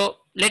 So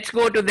let's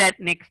go to that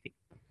next thing.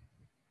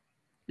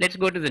 Let's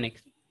go to the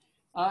next thing.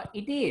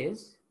 It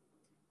is,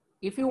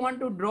 if you want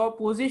to draw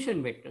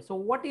position vector. So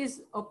what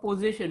is a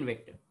position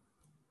vector?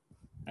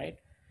 Right?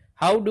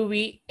 How do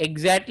we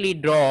exactly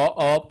draw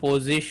a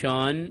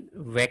position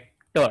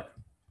vector?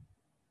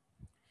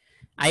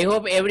 I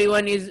hope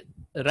everyone is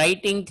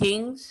writing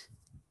things.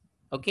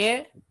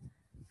 Okay.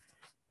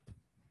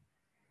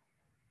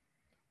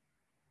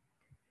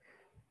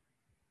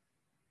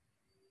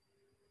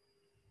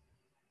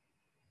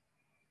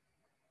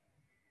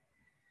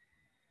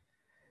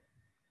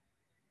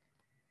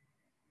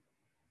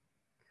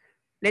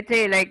 Let's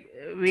say like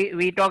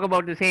we talk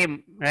about the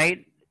same,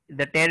 right?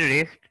 The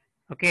terrorist,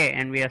 okay,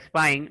 and we are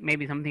spying,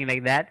 maybe something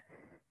like that.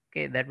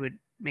 Okay, that would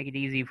make it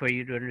easy for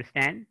you to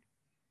understand,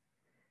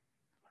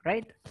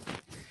 right?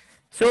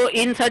 So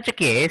in such a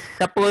case,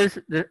 suppose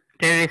the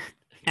terrorist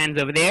stands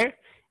over there,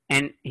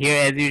 and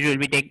here as usual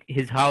we take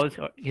his house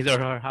or his or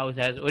her house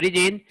as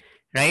origin,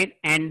 right?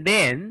 And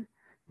then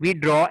we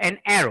draw an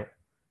arrow.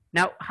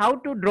 Now how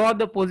to draw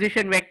the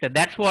position vector,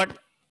 that's what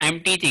I'm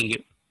teaching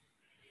you,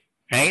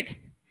 right?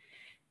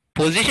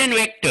 Position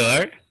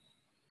vector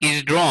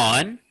is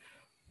drawn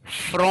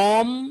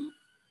from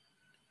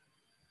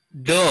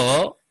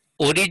the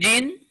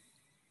origin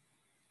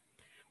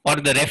or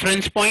the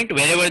reference point,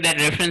 wherever that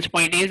reference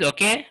point is,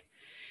 okay?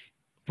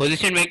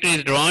 Position vector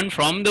is drawn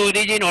from the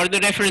origin or the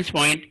reference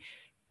point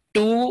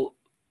to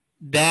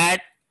the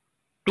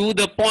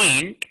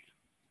point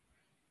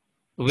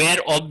where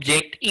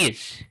object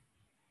is.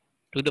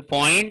 To the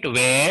point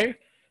where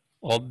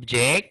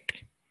object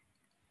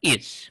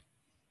is.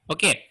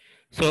 Okay.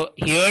 So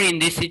here in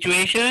this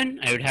situation,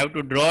 I would have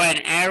to draw an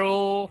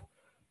arrow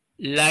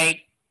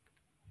like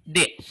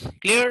this.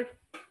 Clear?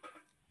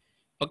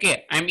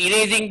 Okay, I'm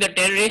erasing the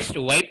terrorist,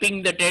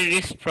 wiping the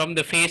terrorist from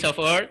the face of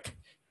earth.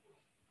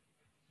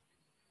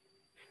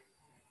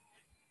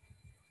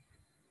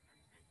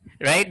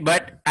 Right,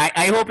 but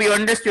I hope you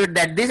understood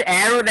that this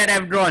arrow that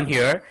I've drawn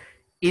here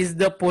is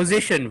the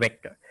position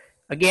vector.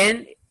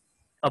 Again,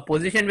 a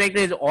position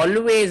vector is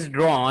always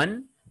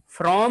drawn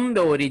from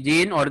the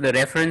origin or the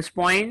reference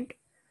point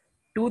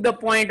to the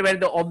point where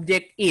the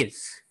object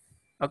is.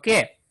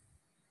 Okay.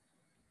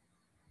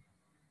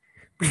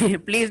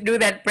 Please do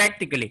that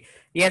practically.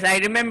 Yes, I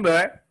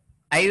remember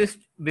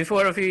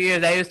before a few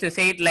years, I used to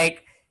say it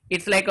like,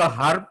 it's like a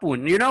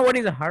harpoon. You know what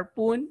is a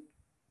harpoon?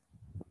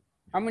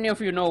 How many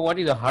of you know what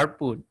is a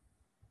harpoon?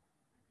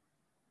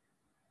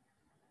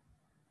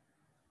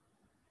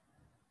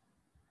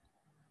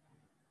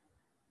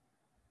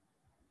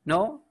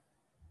 No?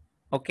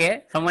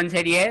 Okay, someone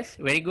said yes,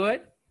 very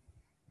good.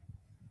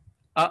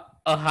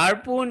 A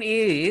harpoon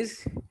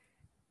is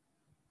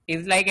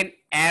like an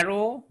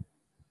arrow.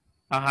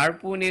 A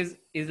harpoon is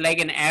like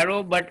an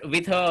arrow but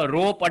with a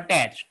rope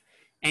attached,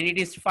 and it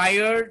is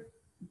fired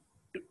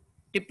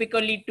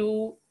typically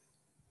to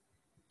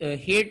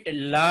hit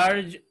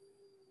large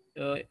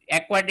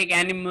aquatic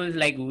animals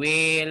like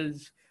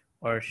whales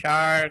or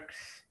sharks,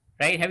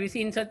 right? Have you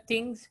seen such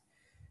things?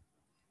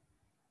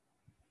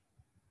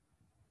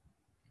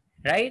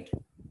 Right?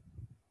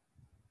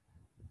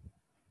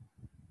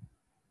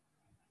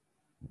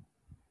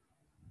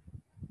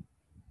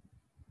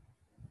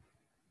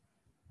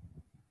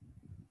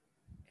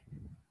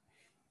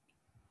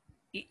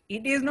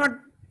 It is not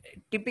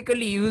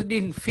typically used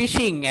in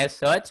fishing as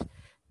such,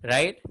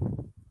 right?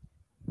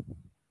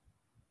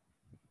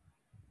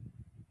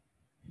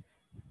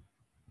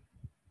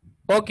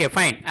 Okay,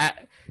 fine.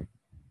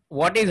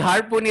 What is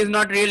harpoon is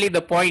not really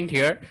the point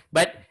here,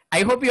 but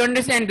I hope you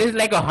understand this is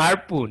like a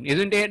harpoon,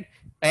 isn't it?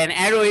 An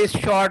arrow is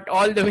shot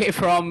all the way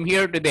from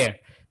here to there,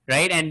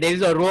 right? And there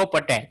is a rope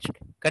attached,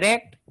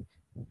 correct?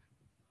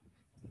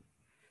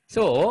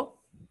 So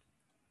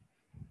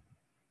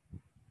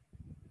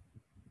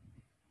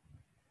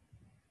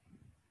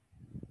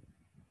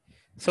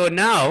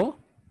now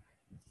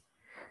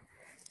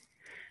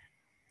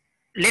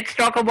let's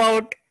talk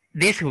about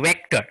this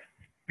vector,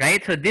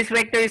 right? So this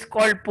vector is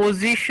called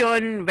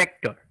position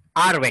vector,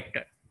 R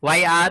vector.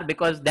 Why R?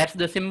 Because that's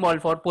the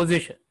symbol for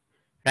position,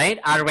 right?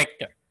 R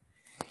vector.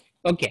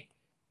 Okay.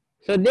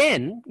 So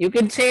then you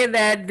can say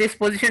that this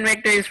position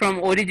vector is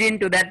from origin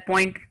to that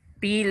point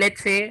P,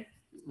 let's say,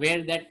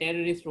 where that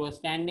terrorist was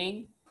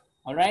standing.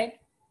 All right.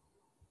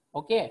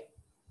 Okay.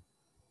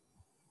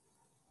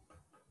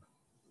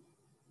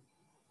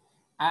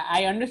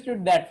 I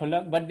understood that,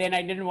 Fulak, but then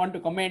I didn't want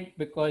to comment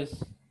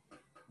because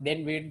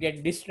then we'd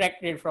get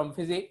distracted from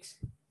physics.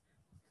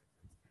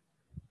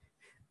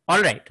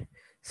 All right.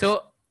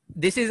 So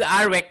this is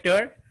R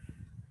vector,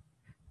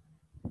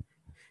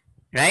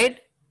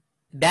 right?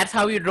 That's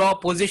how you draw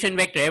position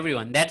vector,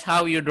 everyone. That's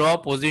how you draw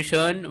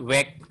position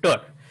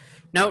vector.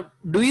 Now,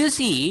 do you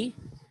see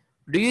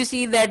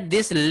that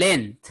this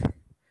length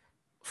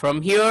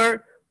from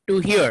here to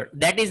here,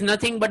 that is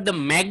nothing but the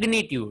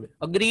magnitude?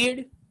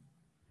 Agreed?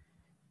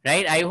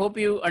 right? I hope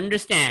you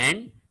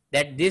understand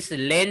that this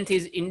length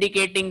is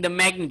indicating the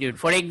magnitude.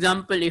 For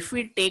example, if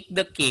we take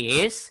the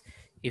case,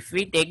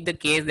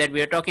 that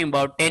we are talking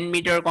about 10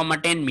 meter comma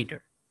 10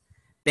 meter,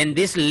 then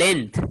this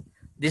length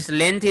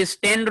is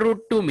 10 root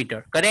 2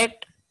 meter,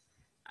 correct?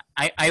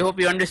 I hope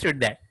you understood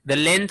that. The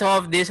length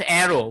of this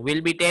arrow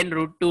will be 10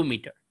 root 2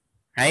 meter,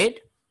 right?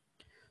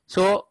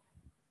 So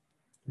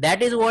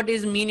that is what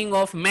is meaning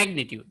of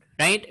magnitude,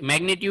 right?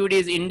 Magnitude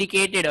is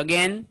indicated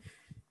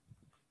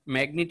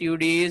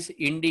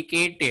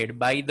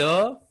by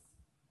the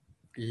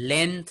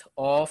length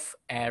of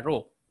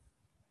arrow.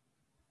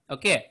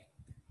 Okay,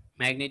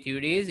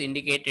 magnitude is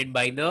indicated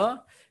by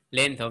the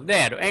length of the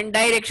arrow, and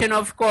direction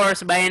of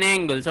course by an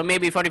angle, so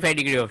maybe 45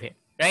 degree of here,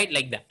 right,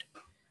 like that.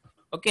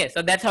 Okay,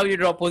 so that's how you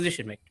draw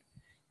position vector.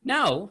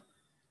 Now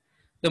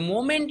the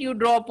moment you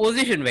draw a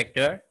position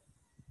vector,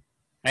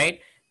 right,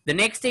 the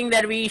next thing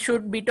that we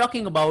should be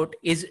talking about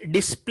is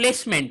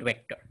displacement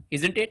vector,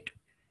 isn't it?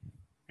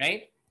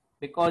 Right,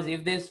 because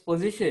if this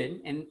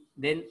position, and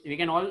then we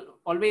can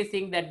always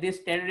think that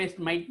this terrorist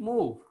might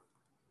move,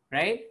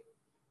 right?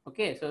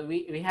 Okay, so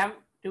we have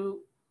to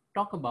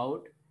talk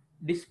about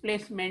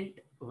displacement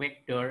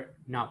vector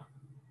now.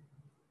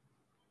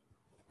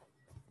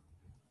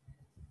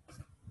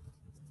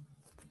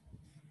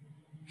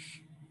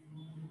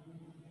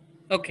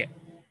 Okay,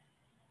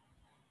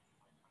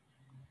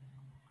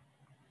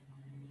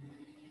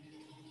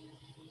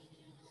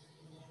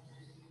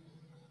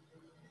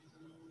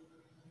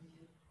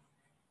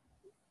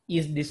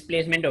 is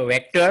displacement a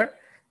vector?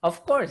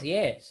 Of course,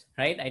 yes,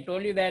 right? I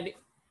told you that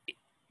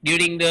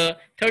during the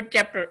third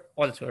chapter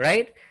also,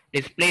 right?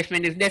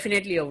 Displacement is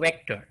definitely a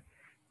vector,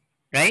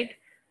 right?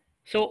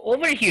 So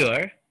over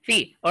here,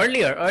 see,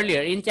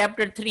 earlier in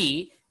chapter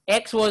 3,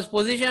 x was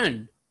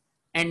position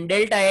and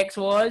delta x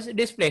was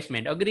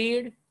displacement,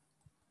 agreed?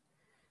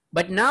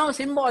 But now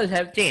symbols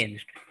have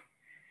changed,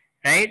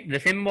 right? The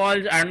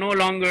symbols are no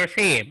longer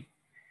same.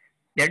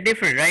 They're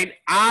different, right?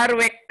 R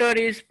vector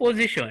is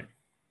position.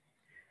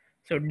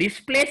 So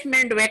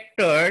displacement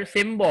vector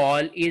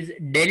symbol is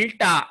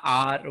delta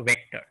R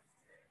vector.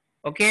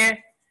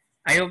 Okay?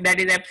 I hope that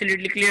is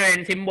absolutely clear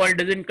and symbol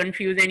doesn't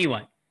confuse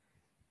anyone.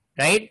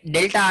 Right?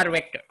 Delta R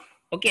vector.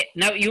 Okay,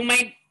 now you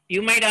might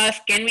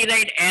ask, can we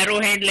write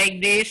arrowhead like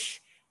this,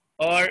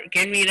 or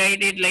can we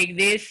write it like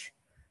this?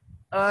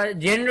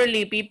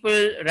 Generally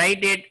people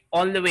write it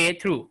all the way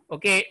through.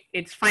 Okay,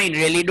 it's fine,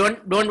 really.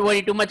 Don't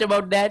worry too much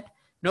about that.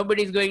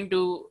 Nobody's going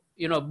to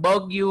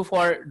bug you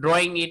for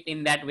drawing it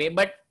in that way.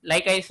 But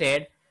like I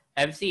said,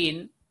 I've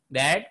seen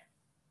that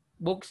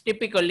books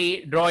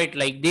typically draw it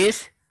like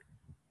this,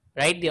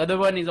 right? The other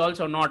one is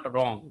also not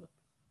wrong.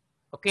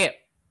 Okay,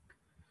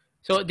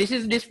 so this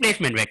is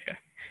displacement vector.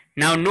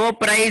 Now no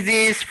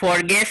prizes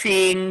for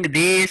guessing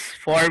this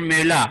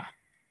formula.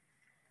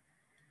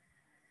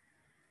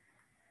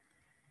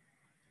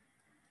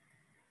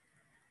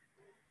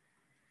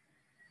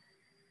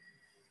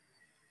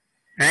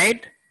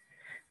 Right?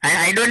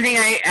 I don't think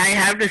I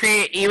have to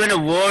say even a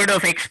word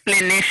of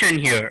explanation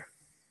here.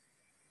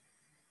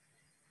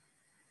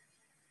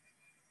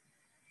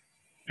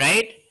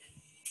 Right?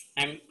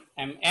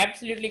 I'm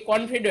absolutely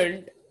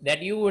confident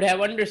that you would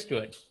have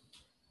understood.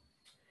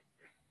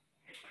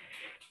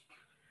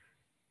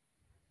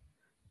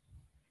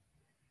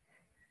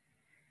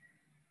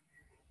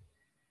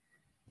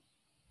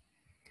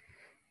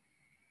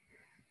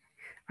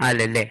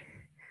 લે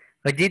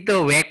હજી તો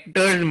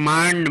vectors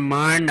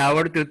માંડ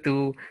આવડતું હતું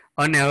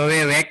અને હવે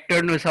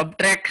વેક્ટરનું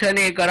subtraction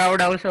એ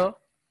કરાવડાવશો.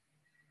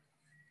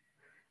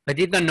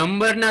 હજી તો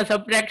નંબરના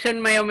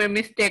સબટ્રેક્શનમાં અમે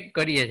મિસ્ટેક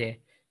કરીએ છીએ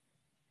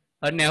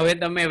અને હવે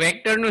તમે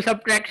વેક્ટરનું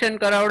subtraction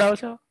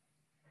કરાવડાવશો.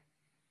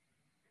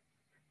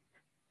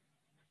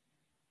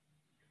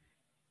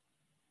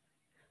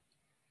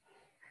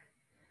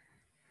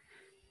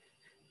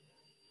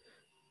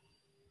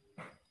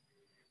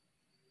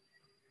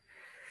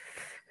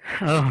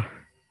 Oh,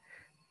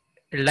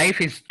 life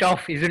is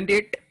tough, isn't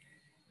it?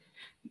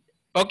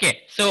 Okay,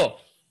 so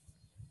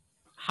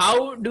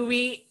how do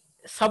we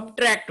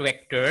subtract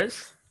vectors?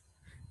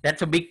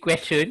 That's a big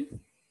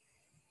question,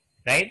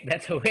 right?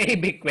 That's a very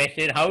big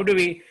question. How do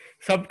we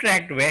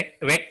subtract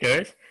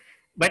vectors?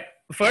 But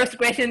first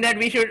question that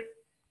we should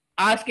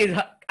ask is,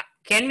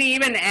 can we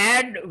even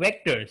add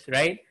vectors,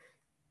 right?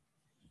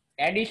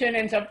 Addition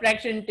and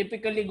subtraction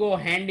typically go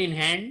hand in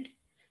hand,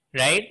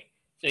 right?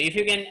 So if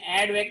you can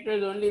add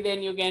vectors, only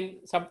then you can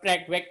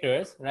subtract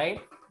vectors, right?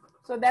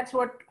 So that's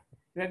what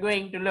we're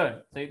going to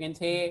learn. So you can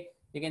say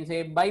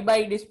bye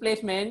bye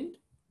displacement,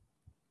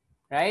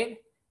 right?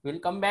 We'll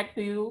come back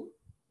to you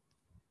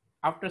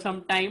after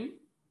some time.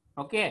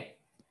 Okay,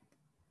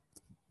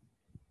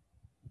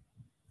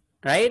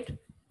 right?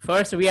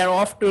 First we are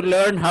off to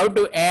learn how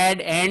to add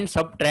and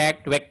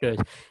subtract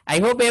vectors. I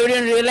hope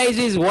everyone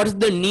realizes what's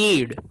the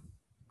need.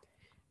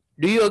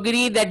 Do you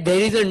agree that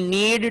there is a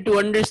need to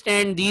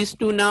understand these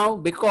two now?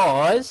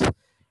 Because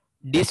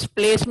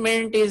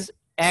displacement is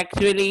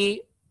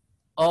actually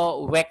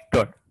a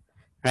vector,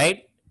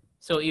 right?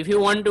 So if you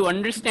want to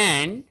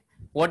understand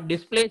what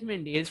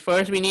displacement is,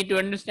 first we need to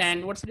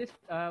understand what's this,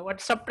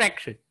 what's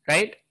subtraction,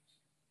 right?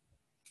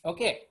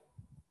 Okay.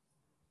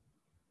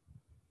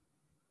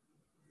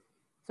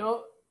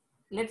 So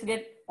let's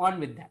get on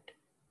with that.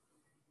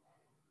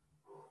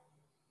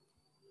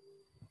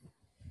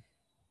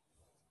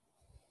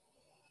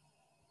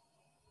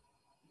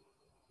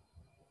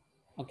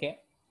 Okay.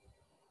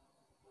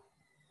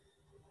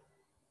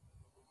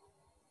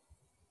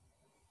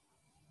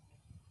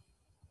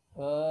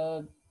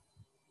 Uh,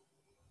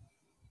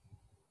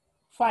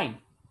 Fine.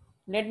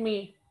 Let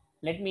me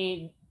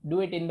do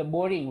it in the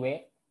boring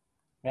way,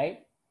 right?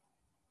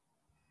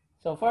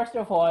 So first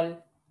of all,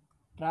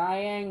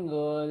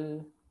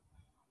 triangle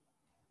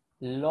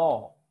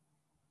law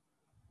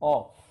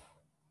of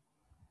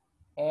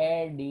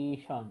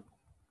addition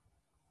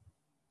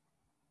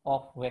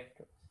of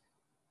vectors.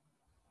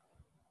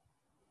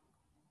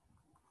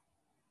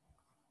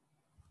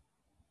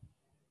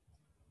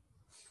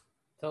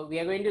 So we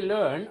are going to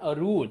learn a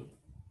rule,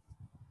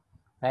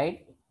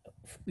 right?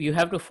 You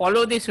have to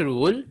follow this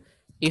rule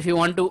if you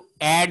want to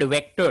add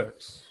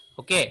vectors.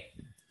 Okay.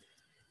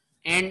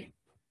 And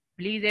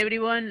please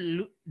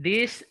everyone,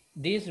 this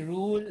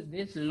rule,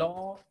 this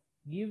law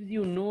gives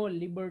you no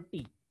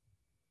liberty.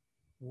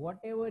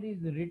 Whatever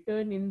is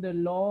written in the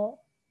law,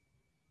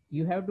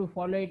 you have to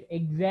follow it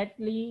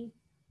exactly.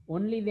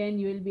 Only then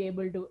you will be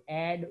able to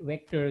add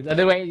vectors.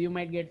 Otherwise, you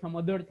might get some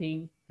other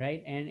thing,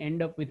 right, and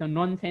end up with a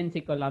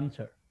nonsensical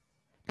answer,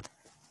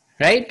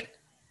 right?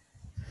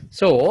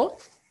 So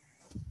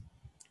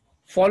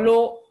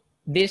follow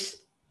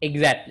this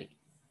exactly.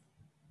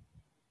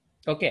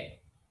 Okay.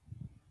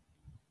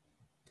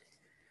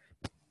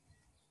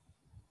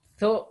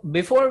 So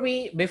before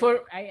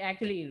I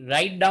actually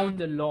write down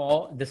the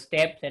law, the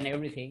steps and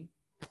everything,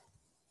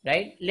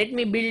 right? Let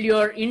me build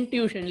your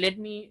intuition. Let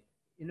me,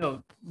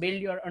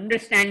 build your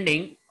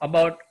understanding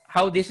about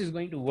how this is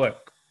going to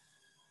work.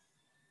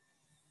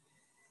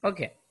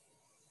 Okay.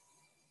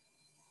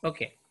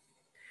 Okay.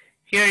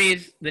 Here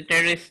is the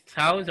terrorist's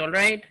house, all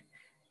right?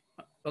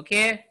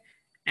 Okay.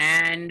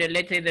 And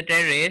let's say the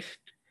terrorist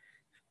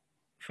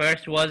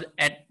first was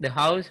at the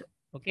house,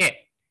 okay?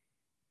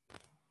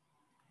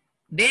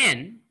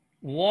 Then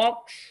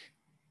walks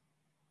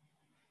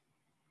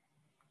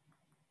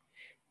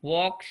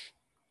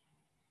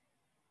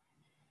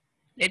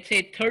let's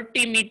say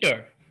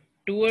 30-meter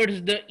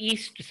towards the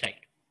east side.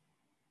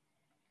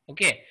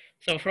 Okay,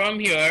 so from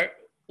here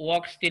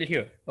walks till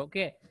here.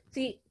 Okay,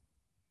 see,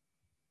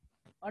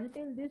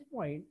 until this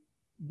point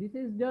this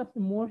is just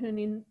motion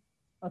in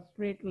a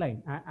straight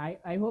line.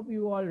 I hope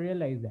you all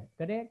realize that,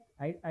 correct?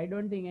 I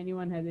don't think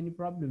anyone has any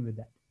problem with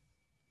that,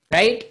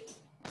 right?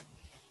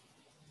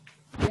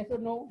 Yes or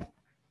no?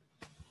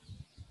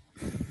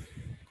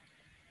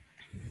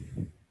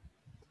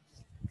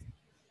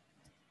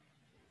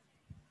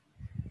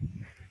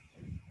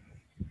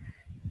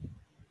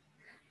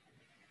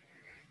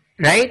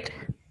 Right?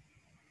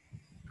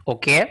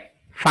 Okay,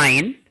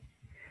 fine.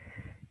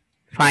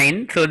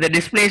 So the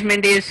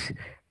displacement is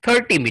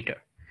 30 meter.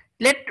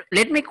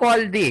 Let me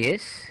call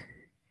this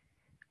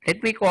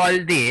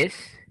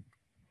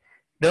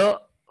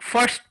the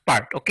first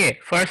part. Okay,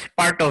 first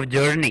part of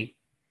journey,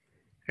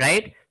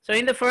 right? So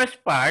in the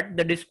first part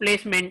the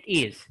displacement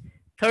is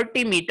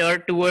 30 meter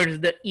towards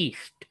the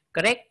east,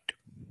 correct?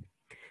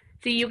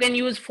 See, you can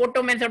use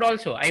photo method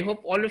also. I hope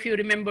all of you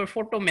remember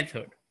photo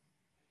method.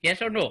 Yes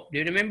or no? Do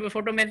you remember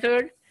photo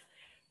method?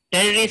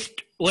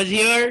 Terrorist was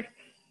here,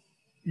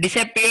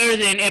 disappears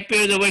and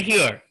appears over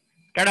here.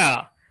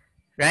 Ta-da!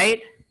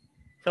 Right?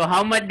 So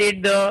how much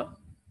did the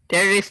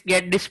terrorist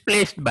get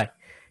displaced by?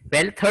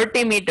 Well,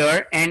 30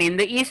 meter and in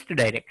the east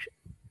direction.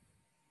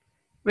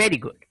 Very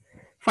good.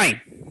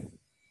 Fine.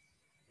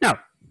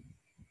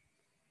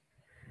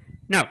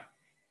 Now,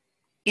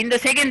 in the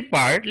second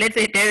part, let's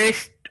say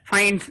terrorist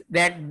finds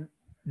that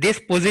this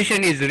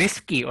position is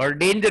risky or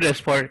dangerous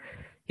for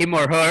him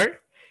or her,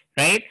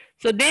 right?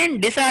 So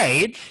then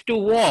decides to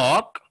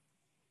walk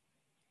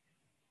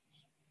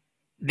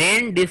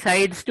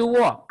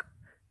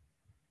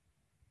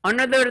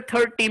another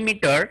 30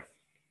 meter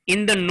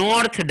in the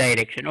north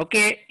direction,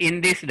 okay,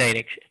 in this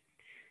direction,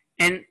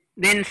 and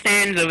then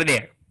stands over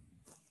there.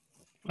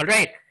 All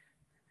right.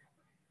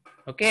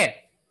 Okay.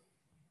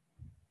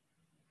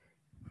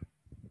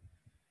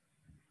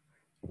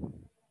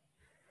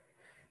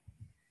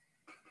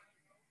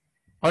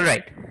 All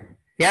right.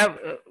 Yeah,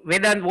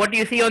 Vedant, what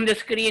you see on the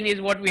screen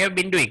is what we have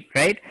been doing,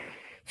 right?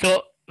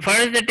 So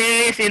first the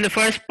terrace in the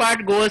first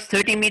part goes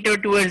 30 meter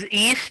towards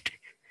east,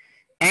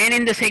 and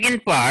in the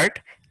second part,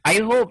 I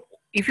hope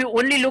if you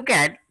only look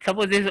at,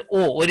 suppose this is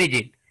O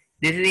origin,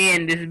 this is A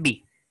and this is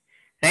B,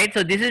 right?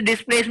 So this is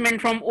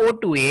displacement from O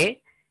to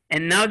A,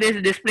 and now this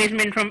is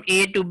displacement from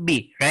A to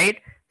B, right?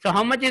 So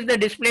how much is the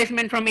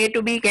displacement from A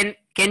to B? Can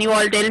you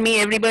all tell me,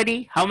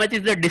 everybody? How much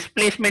is the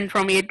displacement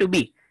from A to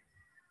B?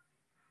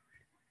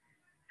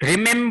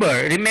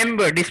 Remember,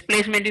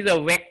 displacement is a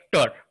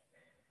vector.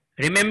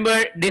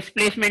 Remember,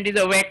 displacement is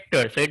a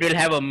vector. So it will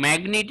have a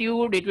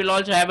magnitude, it will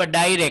also have a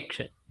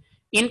direction.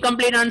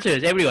 Incomplete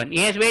answers, everyone.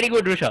 Yes, very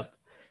good, Rishabh.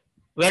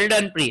 Well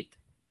done, Preet.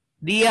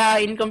 Dia,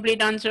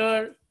 incomplete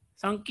answer.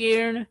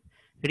 Sankirn,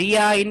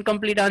 Ria,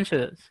 incomplete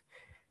answers.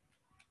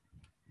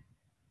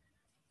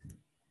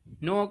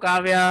 No,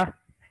 Kavya.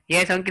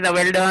 Yes, Ankita,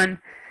 well done.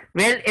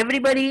 Well,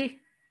 everybody,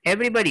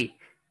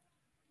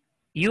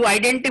 you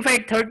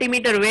identified 30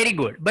 meter very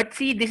good. But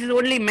see, this is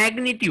only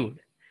magnitude.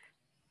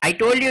 I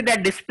told you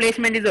that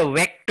displacement is a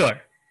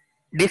vector.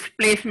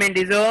 Displacement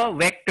is a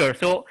vector.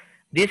 So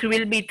this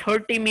will be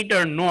 30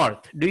 meter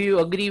north. Do you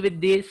agree with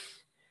this?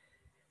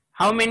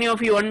 How many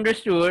of you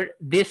understood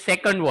this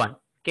second one?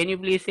 Can you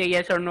please say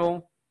yes or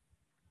no?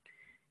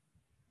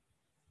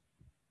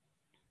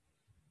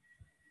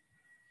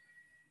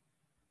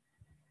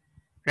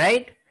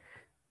 Right?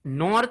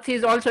 North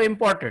is also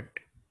important.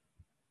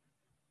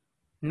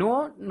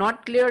 No,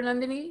 not clear,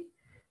 Nandini?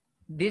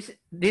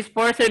 This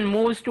person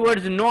moves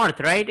towards north,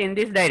 right? In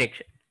this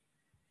direction.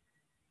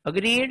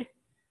 Agreed?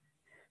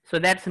 So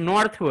that's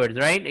northwards,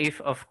 right?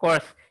 If of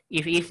course,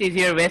 if east is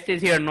here, west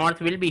is here, north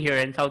will be here,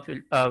 and south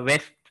will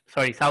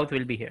south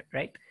will be here,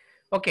 right?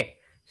 Okay.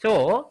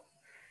 So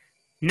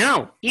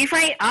now, if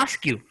I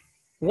ask you,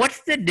 what's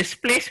the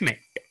displacement?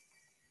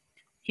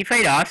 If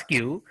I ask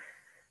you,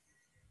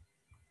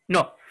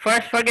 no,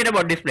 first forget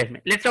about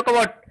displacement. Let's talk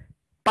about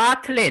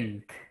path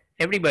length.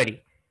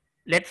 Everybody,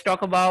 let's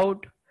talk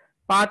about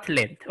path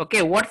length.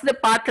 Okay, what's the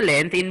path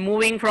length in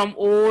moving from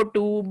O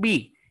to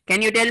B?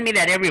 Can you tell me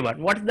that,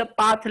 everyone? What's the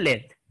path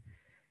length?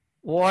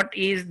 What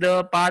is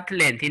the path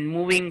length in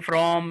moving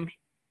from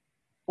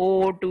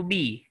O to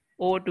B?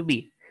 O to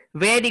B.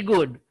 Very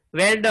good.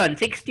 Well done.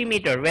 60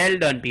 meter. Well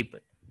done, people.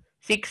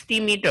 60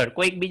 meter.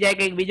 કોઈક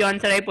બીજો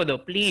answer આપ્યો દો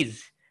please.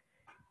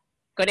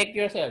 Correct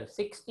yourself.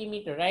 60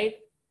 meter, right?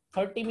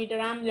 30 meter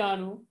આમ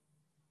જવાનું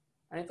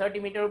અને 30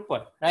 meter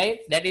ઉપર, right?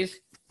 That is,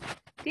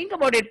 think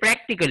about it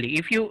practically.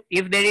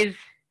 If there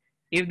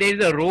is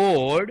a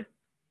road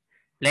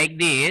like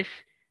this,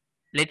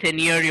 let's say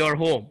near your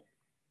home,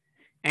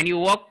 and you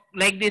walk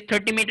like this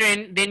 30 meter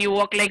and then you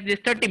walk like this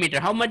 30 meter,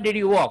 how much did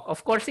you walk? Of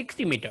course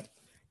 60 meter.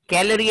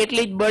 Calorie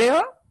એટલી જ બળ્યો.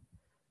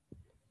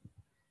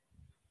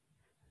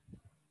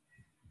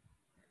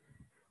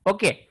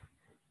 Okay,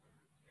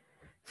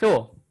 so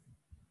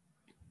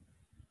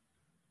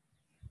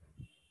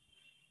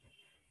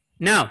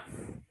now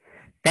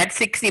that's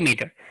 60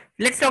 meter.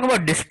 Let's talk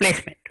about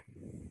displacement.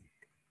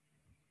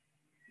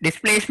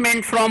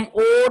 Displacement from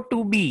O to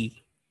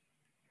B.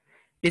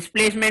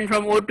 Displacement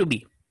from O to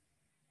B.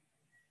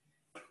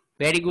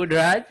 Very good,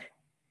 Raj.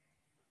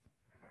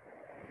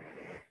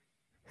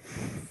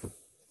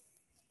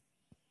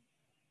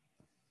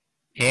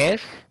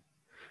 Yes.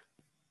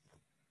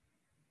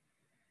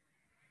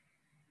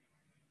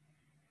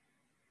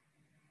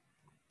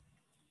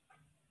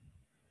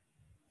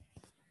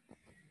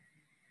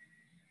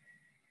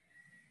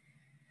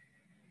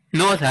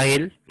 No,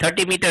 Sahil.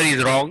 30 meter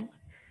is wrong.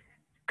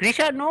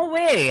 Krisha, no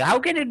way. How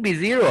can it be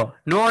 0?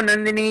 No,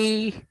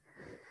 Nandini.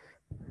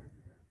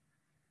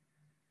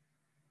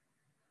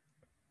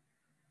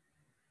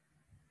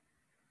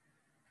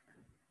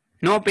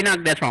 No,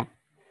 Pinak, that's wrong.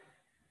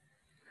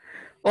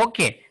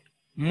 Okay.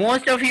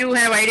 Most of you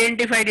have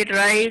identified it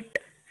right.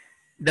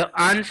 The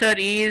answer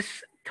is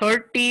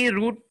 30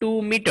 root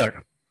 2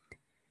 meter.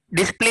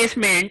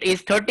 Displacement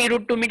is 30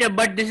 root 2 meter,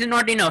 but this is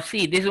not enough.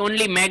 See, this is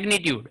only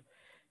magnitude,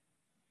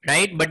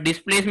 right? But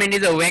displacement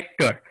is a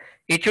vector.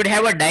 It should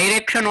have a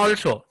direction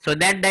also. So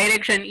that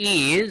direction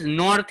is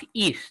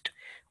northeast,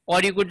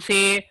 or you could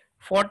say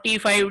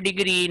 45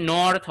 degree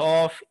north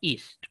of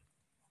east,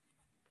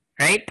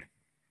 right?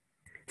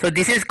 So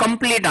this is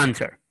complete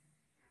answer,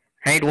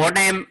 right? What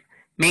I am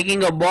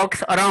making a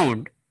box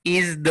around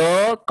is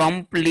the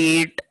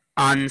complete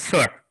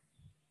answer.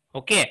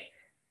 Okay.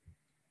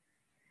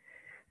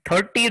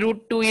 30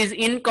 root 2 is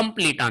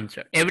incomplete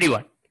answer,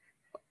 everyone,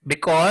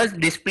 because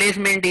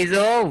displacement is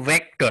a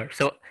vector.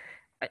 So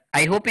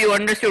I hope you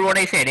understood what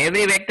I said.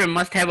 Every vector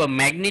must have a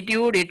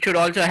magnitude. It should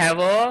also have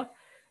a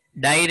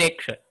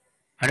direction.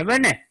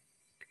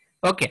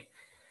 Okay.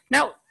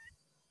 Now,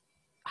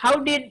 how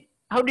did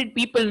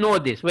people know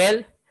this?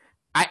 Well,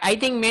 I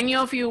think many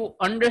of you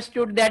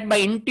understood that by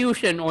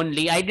intuition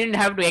only. I didn't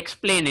have to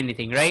explain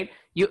anything, right?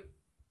 You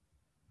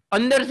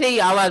अंदर से ही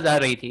आवाज आ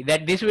रही थी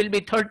that this will be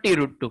 30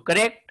 root 2,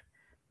 correct?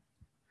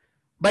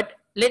 But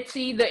let's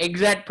see the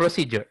exact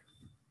procedure.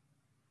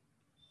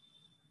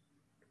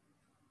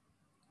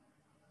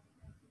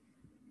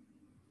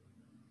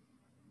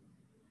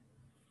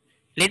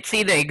 Let's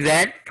see the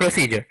exact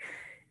procedure.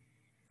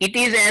 It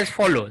is as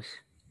follows.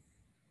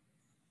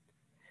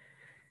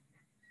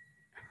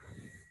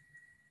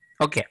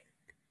 Okay.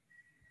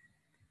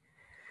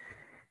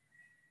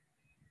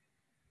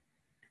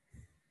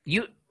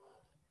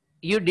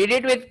 You did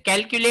it with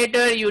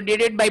calculator, you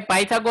did it by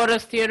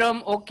Pythagoras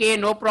theorem, okay,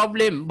 no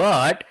problem.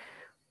 But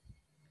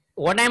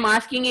what I'm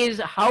asking is,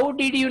 how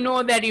did you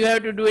know that you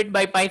have to do it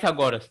by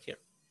Pythagoras theorem?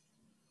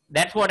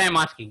 That's what I'm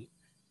asking you,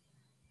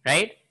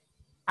 right?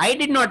 I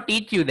did not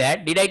teach you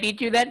that. Did I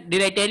teach you that?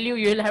 Did I tell you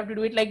you will have to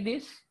do it like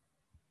this?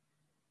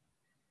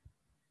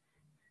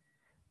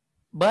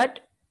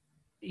 But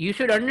you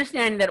should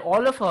understand that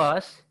all of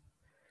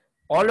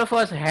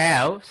us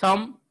have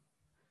some,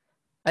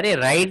 અરે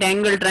right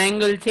angle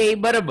triangle છે એ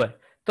બરાબર,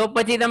 તો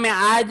પછી તમે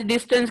આ જ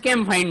distance કેમ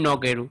find ન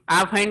કર્યું? આ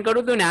ફાઇન્ડ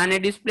કરું હતું ને, આને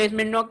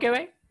ડિસ્પ્લેસમેન્ટ ન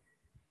કહેવાય?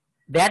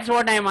 That's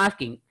what I'm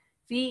asking.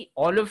 See,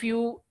 all of you,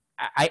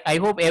 I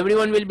hope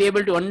everyone will be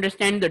able to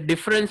understand the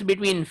difference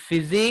between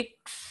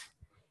physics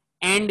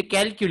and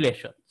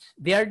calculations.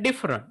 They are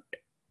different.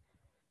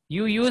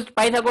 You used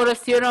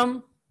Pythagoras theorem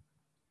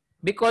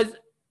because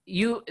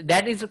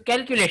that is a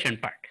calculation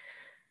part.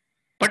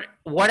 But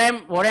what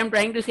I'm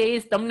trying to say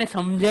is તમને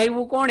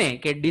સમજાવ્યું કોણે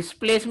કે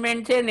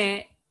displacement છે ને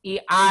એ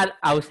આ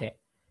આવશે.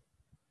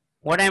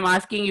 What I'm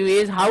asking you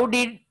is, how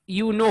did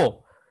you know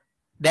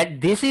that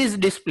this is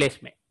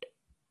displacement?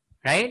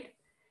 Right?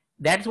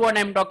 That's what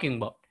I'm talking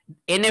about.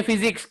 એને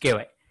physics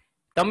કહેવાય.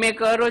 તમે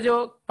કરો છો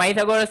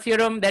Pythagoras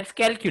theorem, that's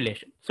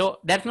calculation. So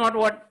that's not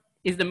what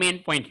is the main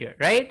point here,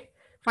 right?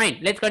 Fine,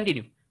 let's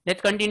continue.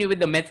 Let's continue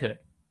with the method.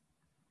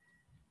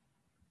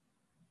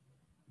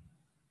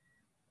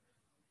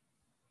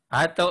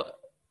 હા તો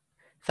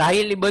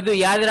સાહિલ બધું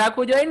યાદ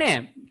રાખવું જોઈએ ને,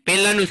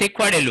 પહેલાનું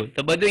શીખવાડેલું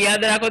તો બધું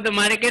યાદ રાખો તો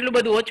મારે કેટલું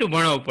બધું ઓછું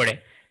ભણાવવું પડે.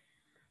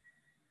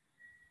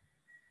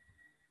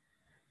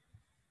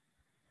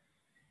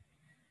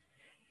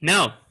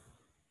 Now,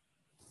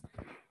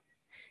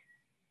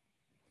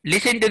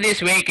 listen to this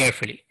very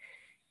carefully.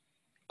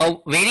 A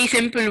very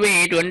simple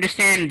way to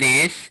understand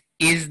this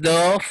is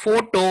the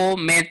photo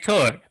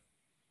method.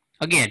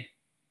 Again,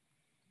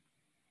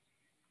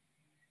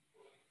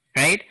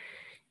 right?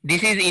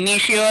 This is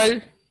initial,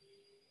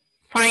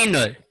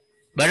 final.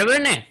 બરાબર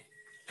ને?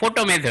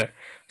 Photo method.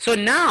 So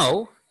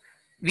now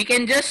we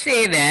can just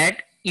say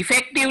that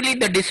effectively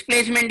the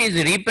displacement is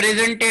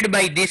represented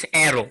by this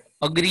arrow.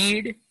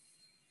 Agreed?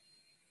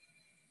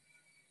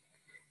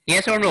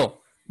 Yes or no?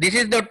 This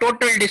is the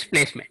total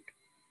displacement.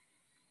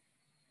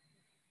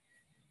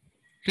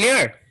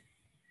 Clear?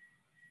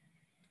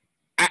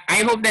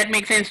 I hope that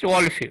makes sense to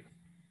all of you.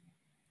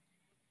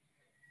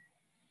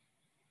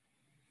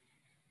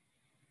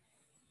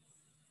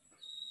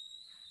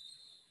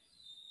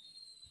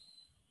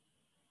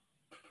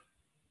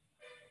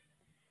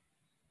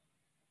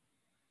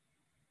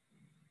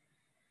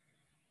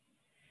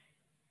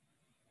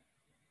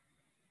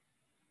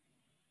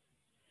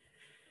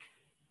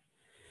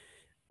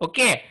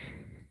 Okay,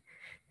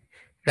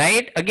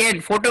 right?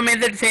 Again, photo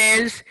method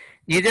says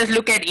you just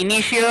look at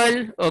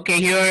initial, okay,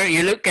 here,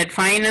 you look at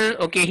final,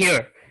 okay,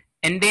 here,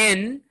 and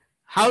then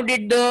how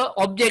did the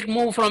object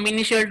move from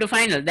initial to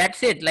final?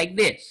 That's it, like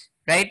this,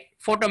 right?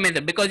 Photo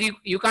method, because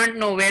you can't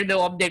know where the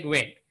object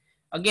went.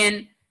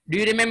 Again, do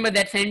you remember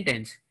that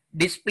sentence?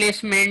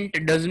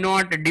 Displacement does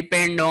not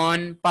depend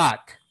on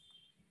path.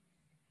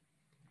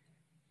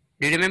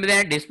 Do you remember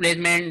that?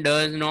 Displacement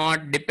does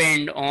not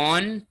depend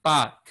on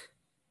path.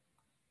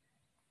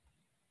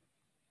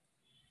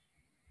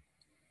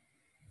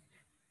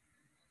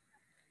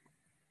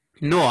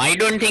 No, I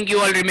don't think you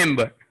all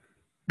remember.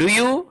 Do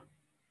you?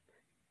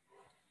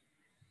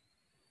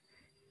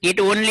 It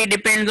only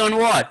depends on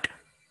what?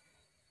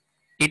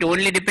 It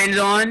only depends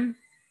on?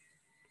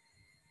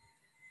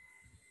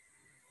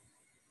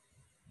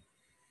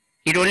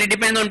 It only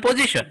depends on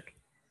position.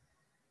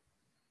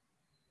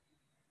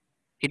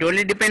 It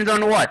only depends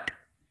on what?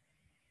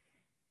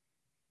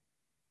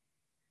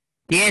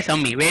 Yes,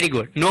 Ami, very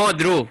good. No,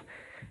 Dhruv.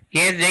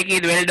 Yes,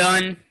 Zakid, well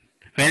done.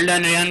 Well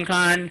done, Rayan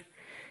Khan.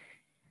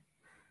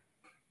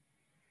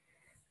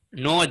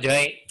 No,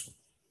 Jay.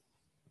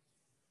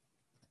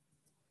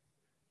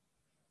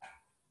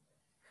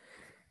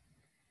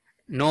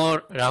 No,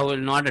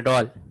 Rahul, not at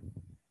all.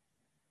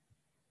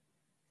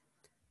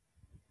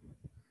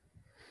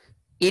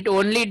 It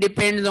only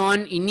depends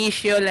on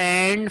initial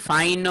and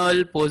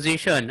final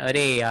position.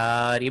 अरे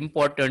यार,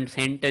 important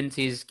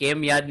sentences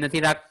केम याद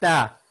नहीं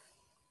रखता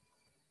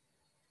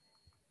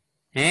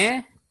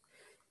हैं?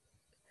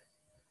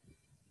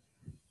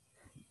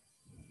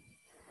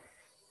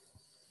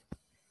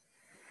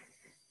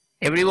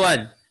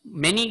 Everyone,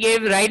 many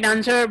gave right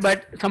answer,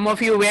 but some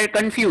of you were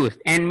confused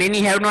and many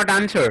have not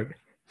answered.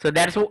 So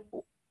that's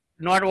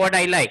not what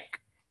I like.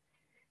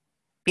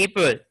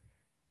 People,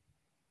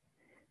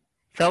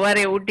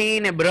 સવારે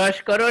ઉઠીને brush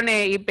કરો ને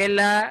એ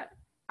પહેલા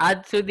આજ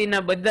સુધીના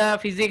બધા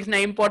ફિઝિક્સના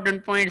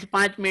ઇમ્પોર્ટન્ટ પોઈન્ટ્સ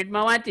 5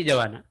 મિનિટમાં વાંચી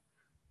જવાના.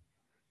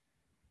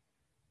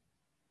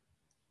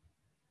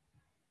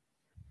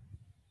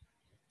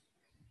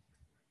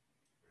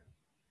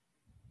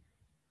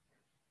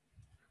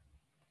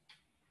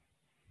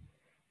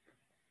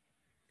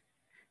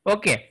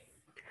 Okay,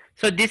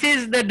 so this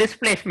is the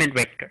displacement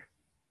vector.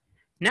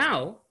 Now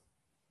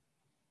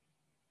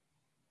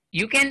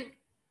you can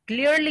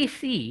clearly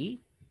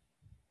see,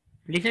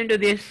 listen to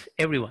this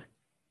everyone,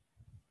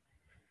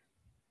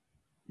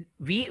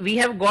 we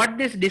have got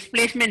this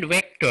displacement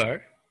vector,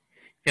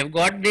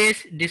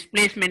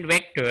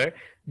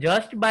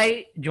 just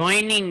by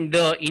joining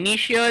the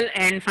initial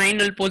and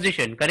final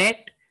position,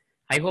 correct?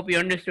 I hope you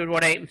understood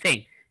what I am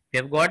saying. We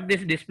have got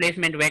this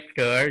displacement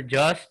vector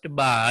just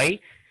by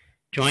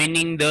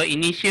joining the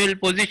initial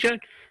position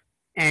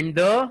and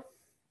the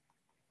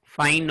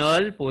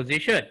final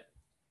position,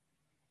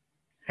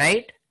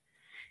 right?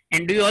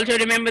 And do you also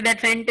remember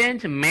that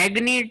sentence?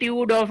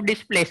 Magnitude of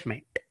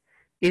displacement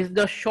is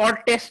the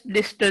shortest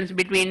distance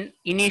between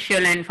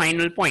initial and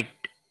final point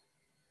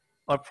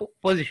or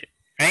position,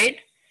 right?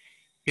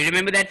 You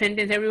remember that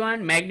sentence,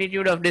 everyone?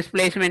 Magnitude of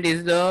displacement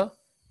is the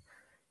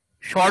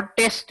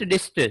shortest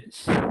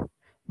distance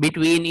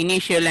between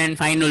initial and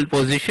final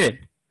position.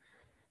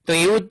 So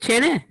you would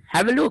say,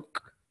 have a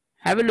look.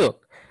 Have a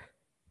look.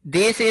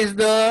 This is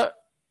the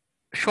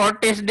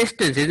shortest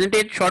distance, isn't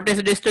it?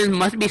 Shortest distance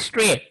must be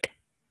straight,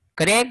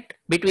 correct?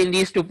 Between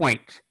these 2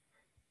 points,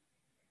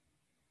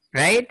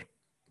 right?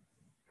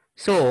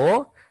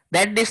 So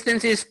that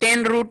distance is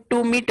 10 root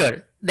 2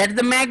 meter. That's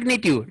the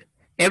magnitude,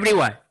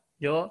 everyone.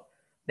 Joe,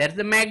 that's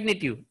the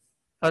magnitude.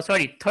 Oh,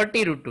 sorry,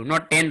 30 root 2,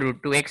 not 10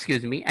 root 2,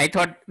 excuse me. I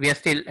thought we are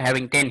still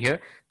having 10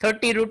 here.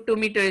 30 root 2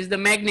 meter is the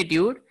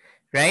magnitude,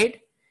 right?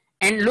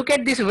 And look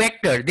at this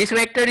vector. This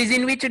vector is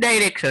in which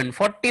direction?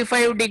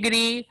 45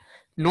 degree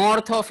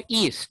north of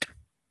east.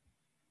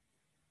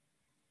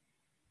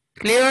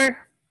 Clear?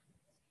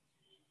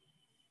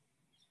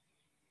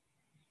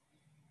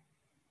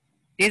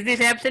 Is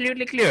this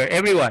absolutely clear,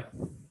 everyone?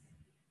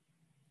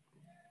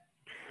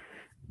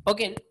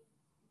 Okay,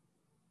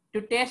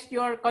 to test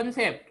your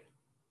concept,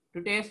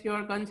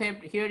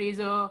 here is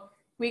a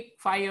quick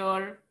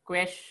fire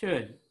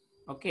question.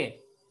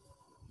 Okay,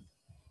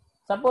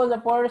 suppose a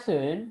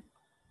person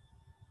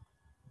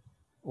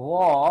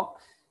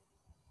walks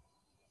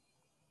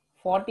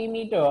 40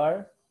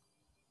 meter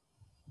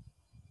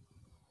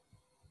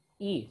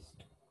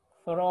east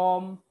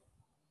from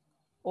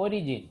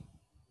origin,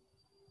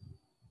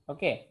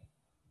 okay,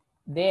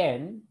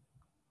 then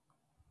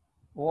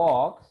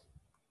walks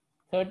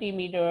 30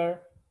 meter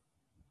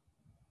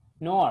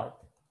north,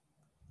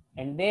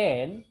 and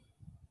then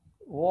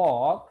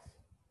walks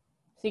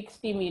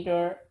 60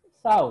 meter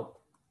south.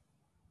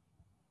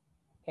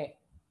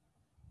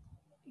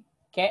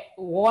 Okay.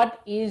 What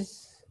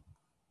is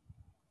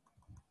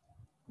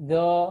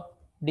the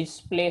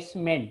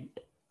displacement?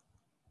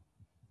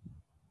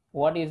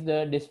 What is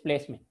the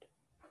displacement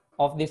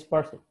of this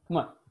person? Come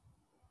on.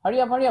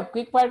 Hurry up.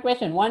 Quick fire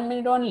question. 1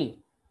 minute only.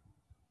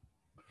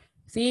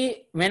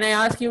 See, when I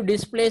ask you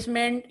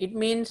displacement, it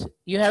means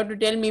you have to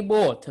tell me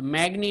both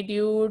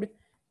magnitude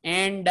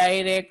and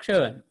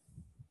direction.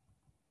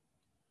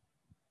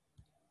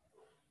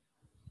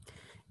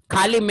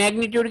 ખાલી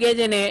magnitude કે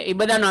છે ને એ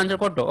બધાનો answer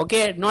ખોટો.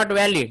 Okay, not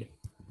valid.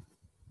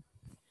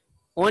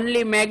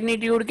 Only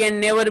magnitude can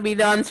never be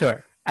the answer.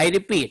 I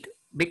repeat,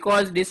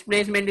 because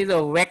displacement is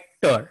a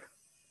vector.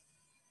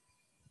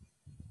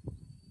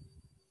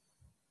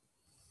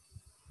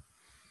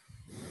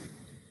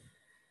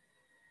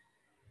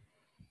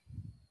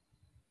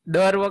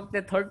 દર વખતે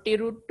 30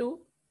 root 2.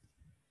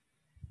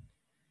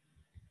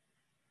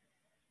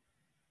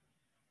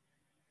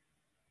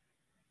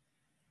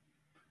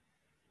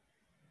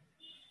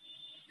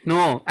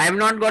 No, I have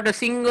not got a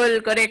single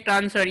correct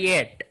answer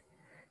yet.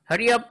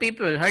 Hurry up,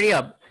 people, hurry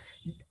up.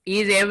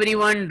 Is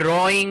everyone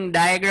drawing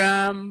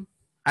diagram?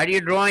 Are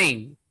you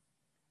drawing?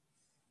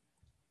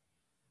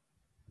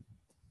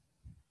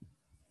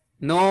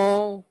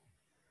 No.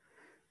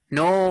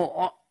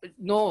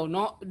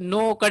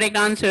 No correct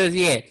answers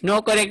yet.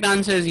 No correct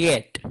answers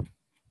yet.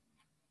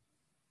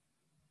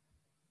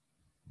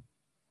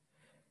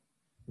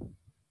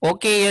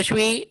 Okay,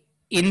 Yashvi,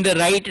 in the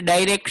right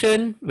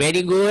direction.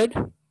 Very good.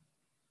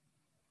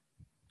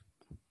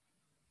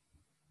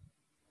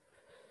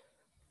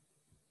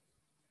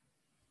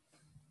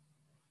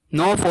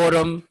 No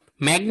forum.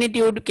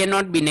 Magnitude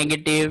cannot be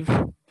negative.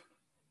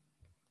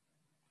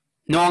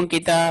 No,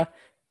 Ankita.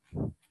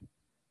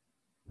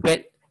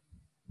 Well,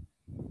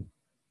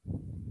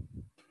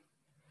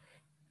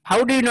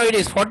 how do you know it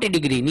is 40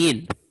 degree, Neil?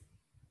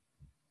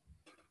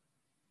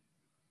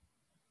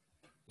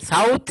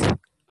 South?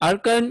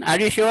 Arkan, are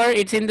you sure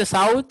it's in the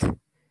south?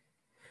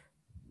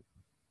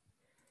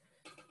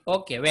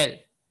 Okay, well,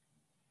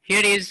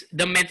 here is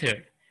the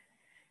method.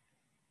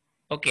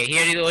 Okay,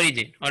 here is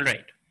origin. All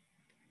right.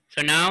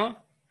 So now,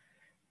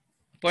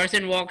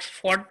 person walks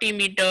 40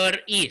 meter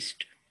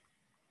east.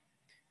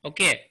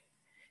 Okay.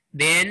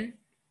 Then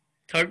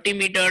 30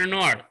 meter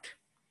north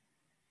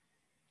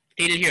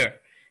till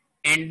here.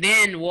 And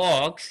then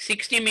walks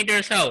 60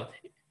 meter south.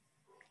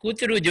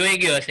 કૂતરું જોઈ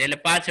ગયો હશે એટલે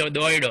પાછો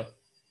દોડ્યો.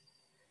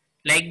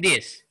 Like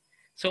this.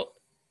 So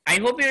I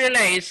hope you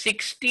realize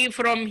 60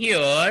 from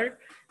here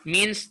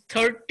means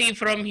 30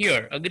 from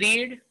here.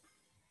 Agreed?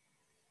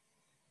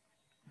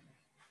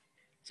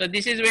 So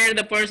this is where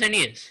the person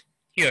is.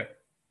 Here.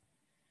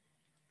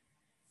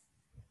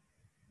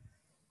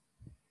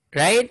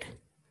 Right?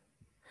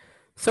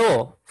 So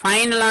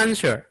final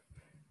answer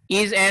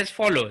is as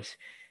follows.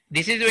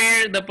 This is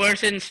where the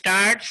person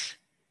starts.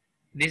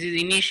 This is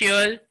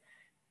initial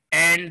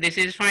and this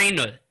is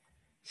final.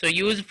 So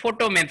use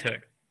photo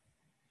method.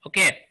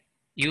 Okay,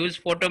 use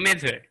photo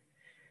method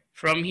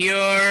from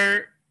here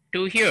to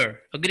here.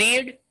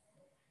 Agreed?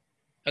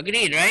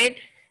 Agreed, right?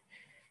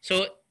 So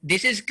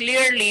this is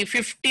clearly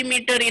 50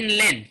 meter in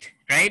length,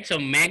 right? So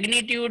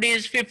magnitude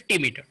is 50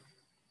 meter.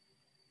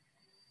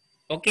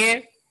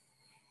 Okay,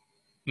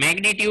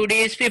 magnitude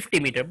is 50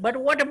 meter. But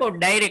what about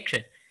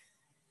direction?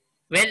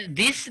 Well,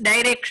 this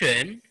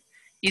direction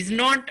is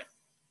not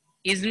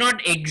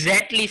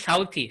exactly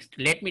southeast.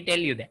 Let me tell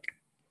you that.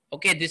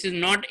 Okay, this is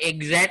not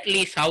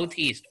exactly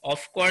southeast.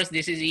 Of course,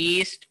 this is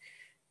east,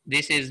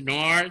 this is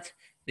north,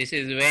 this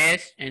is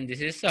west, and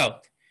this is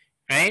south,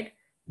 right?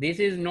 This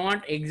is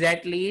not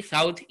exactly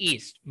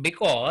southeast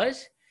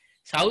because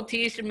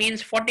southeast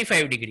means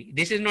 45 degree.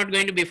 This is not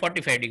going to be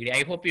 45 degree.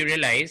 I hope you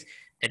realize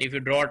that if you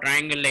draw a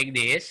triangle like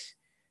this,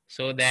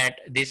 so that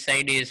this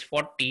side is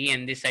 40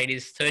 and this side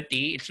is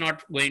 30, it's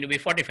not going to be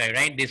 45,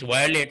 right? This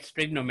violates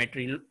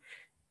trigonometry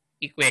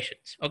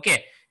equations.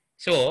 Okay,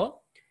 so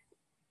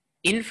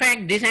in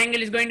fact this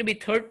angle is going to be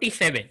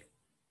 37,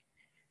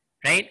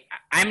 right?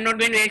 I'm not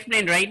going to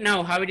explain right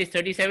now how it is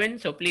 37,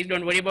 so please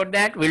don't worry about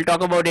that. We'll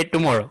talk about it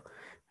tomorrow,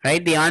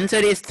 right? The answer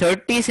is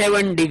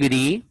 37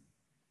 degree,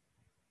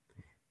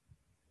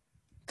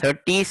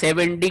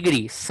 37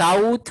 degree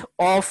south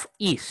of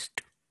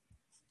east.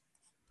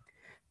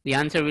 The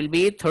answer will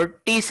be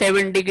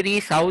 37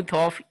 degrees south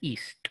of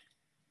east.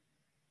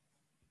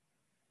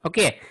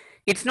 Okay,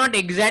 it's not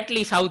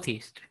exactly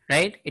southeast,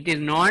 right? It is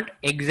not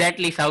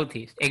exactly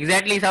southeast.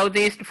 Exactly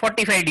southeast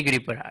 45 degree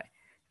per hour,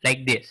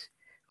 like this.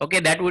 Okay,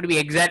 that would be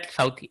exact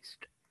southeast.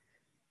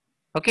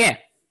 Okay,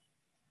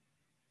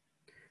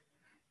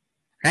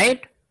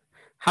 right?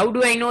 How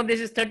do I know this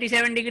is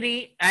 37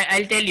 degree?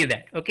 I'll tell you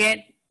that.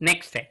 Okay,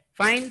 next time.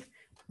 Fine.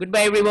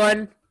 Goodbye,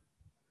 everyone.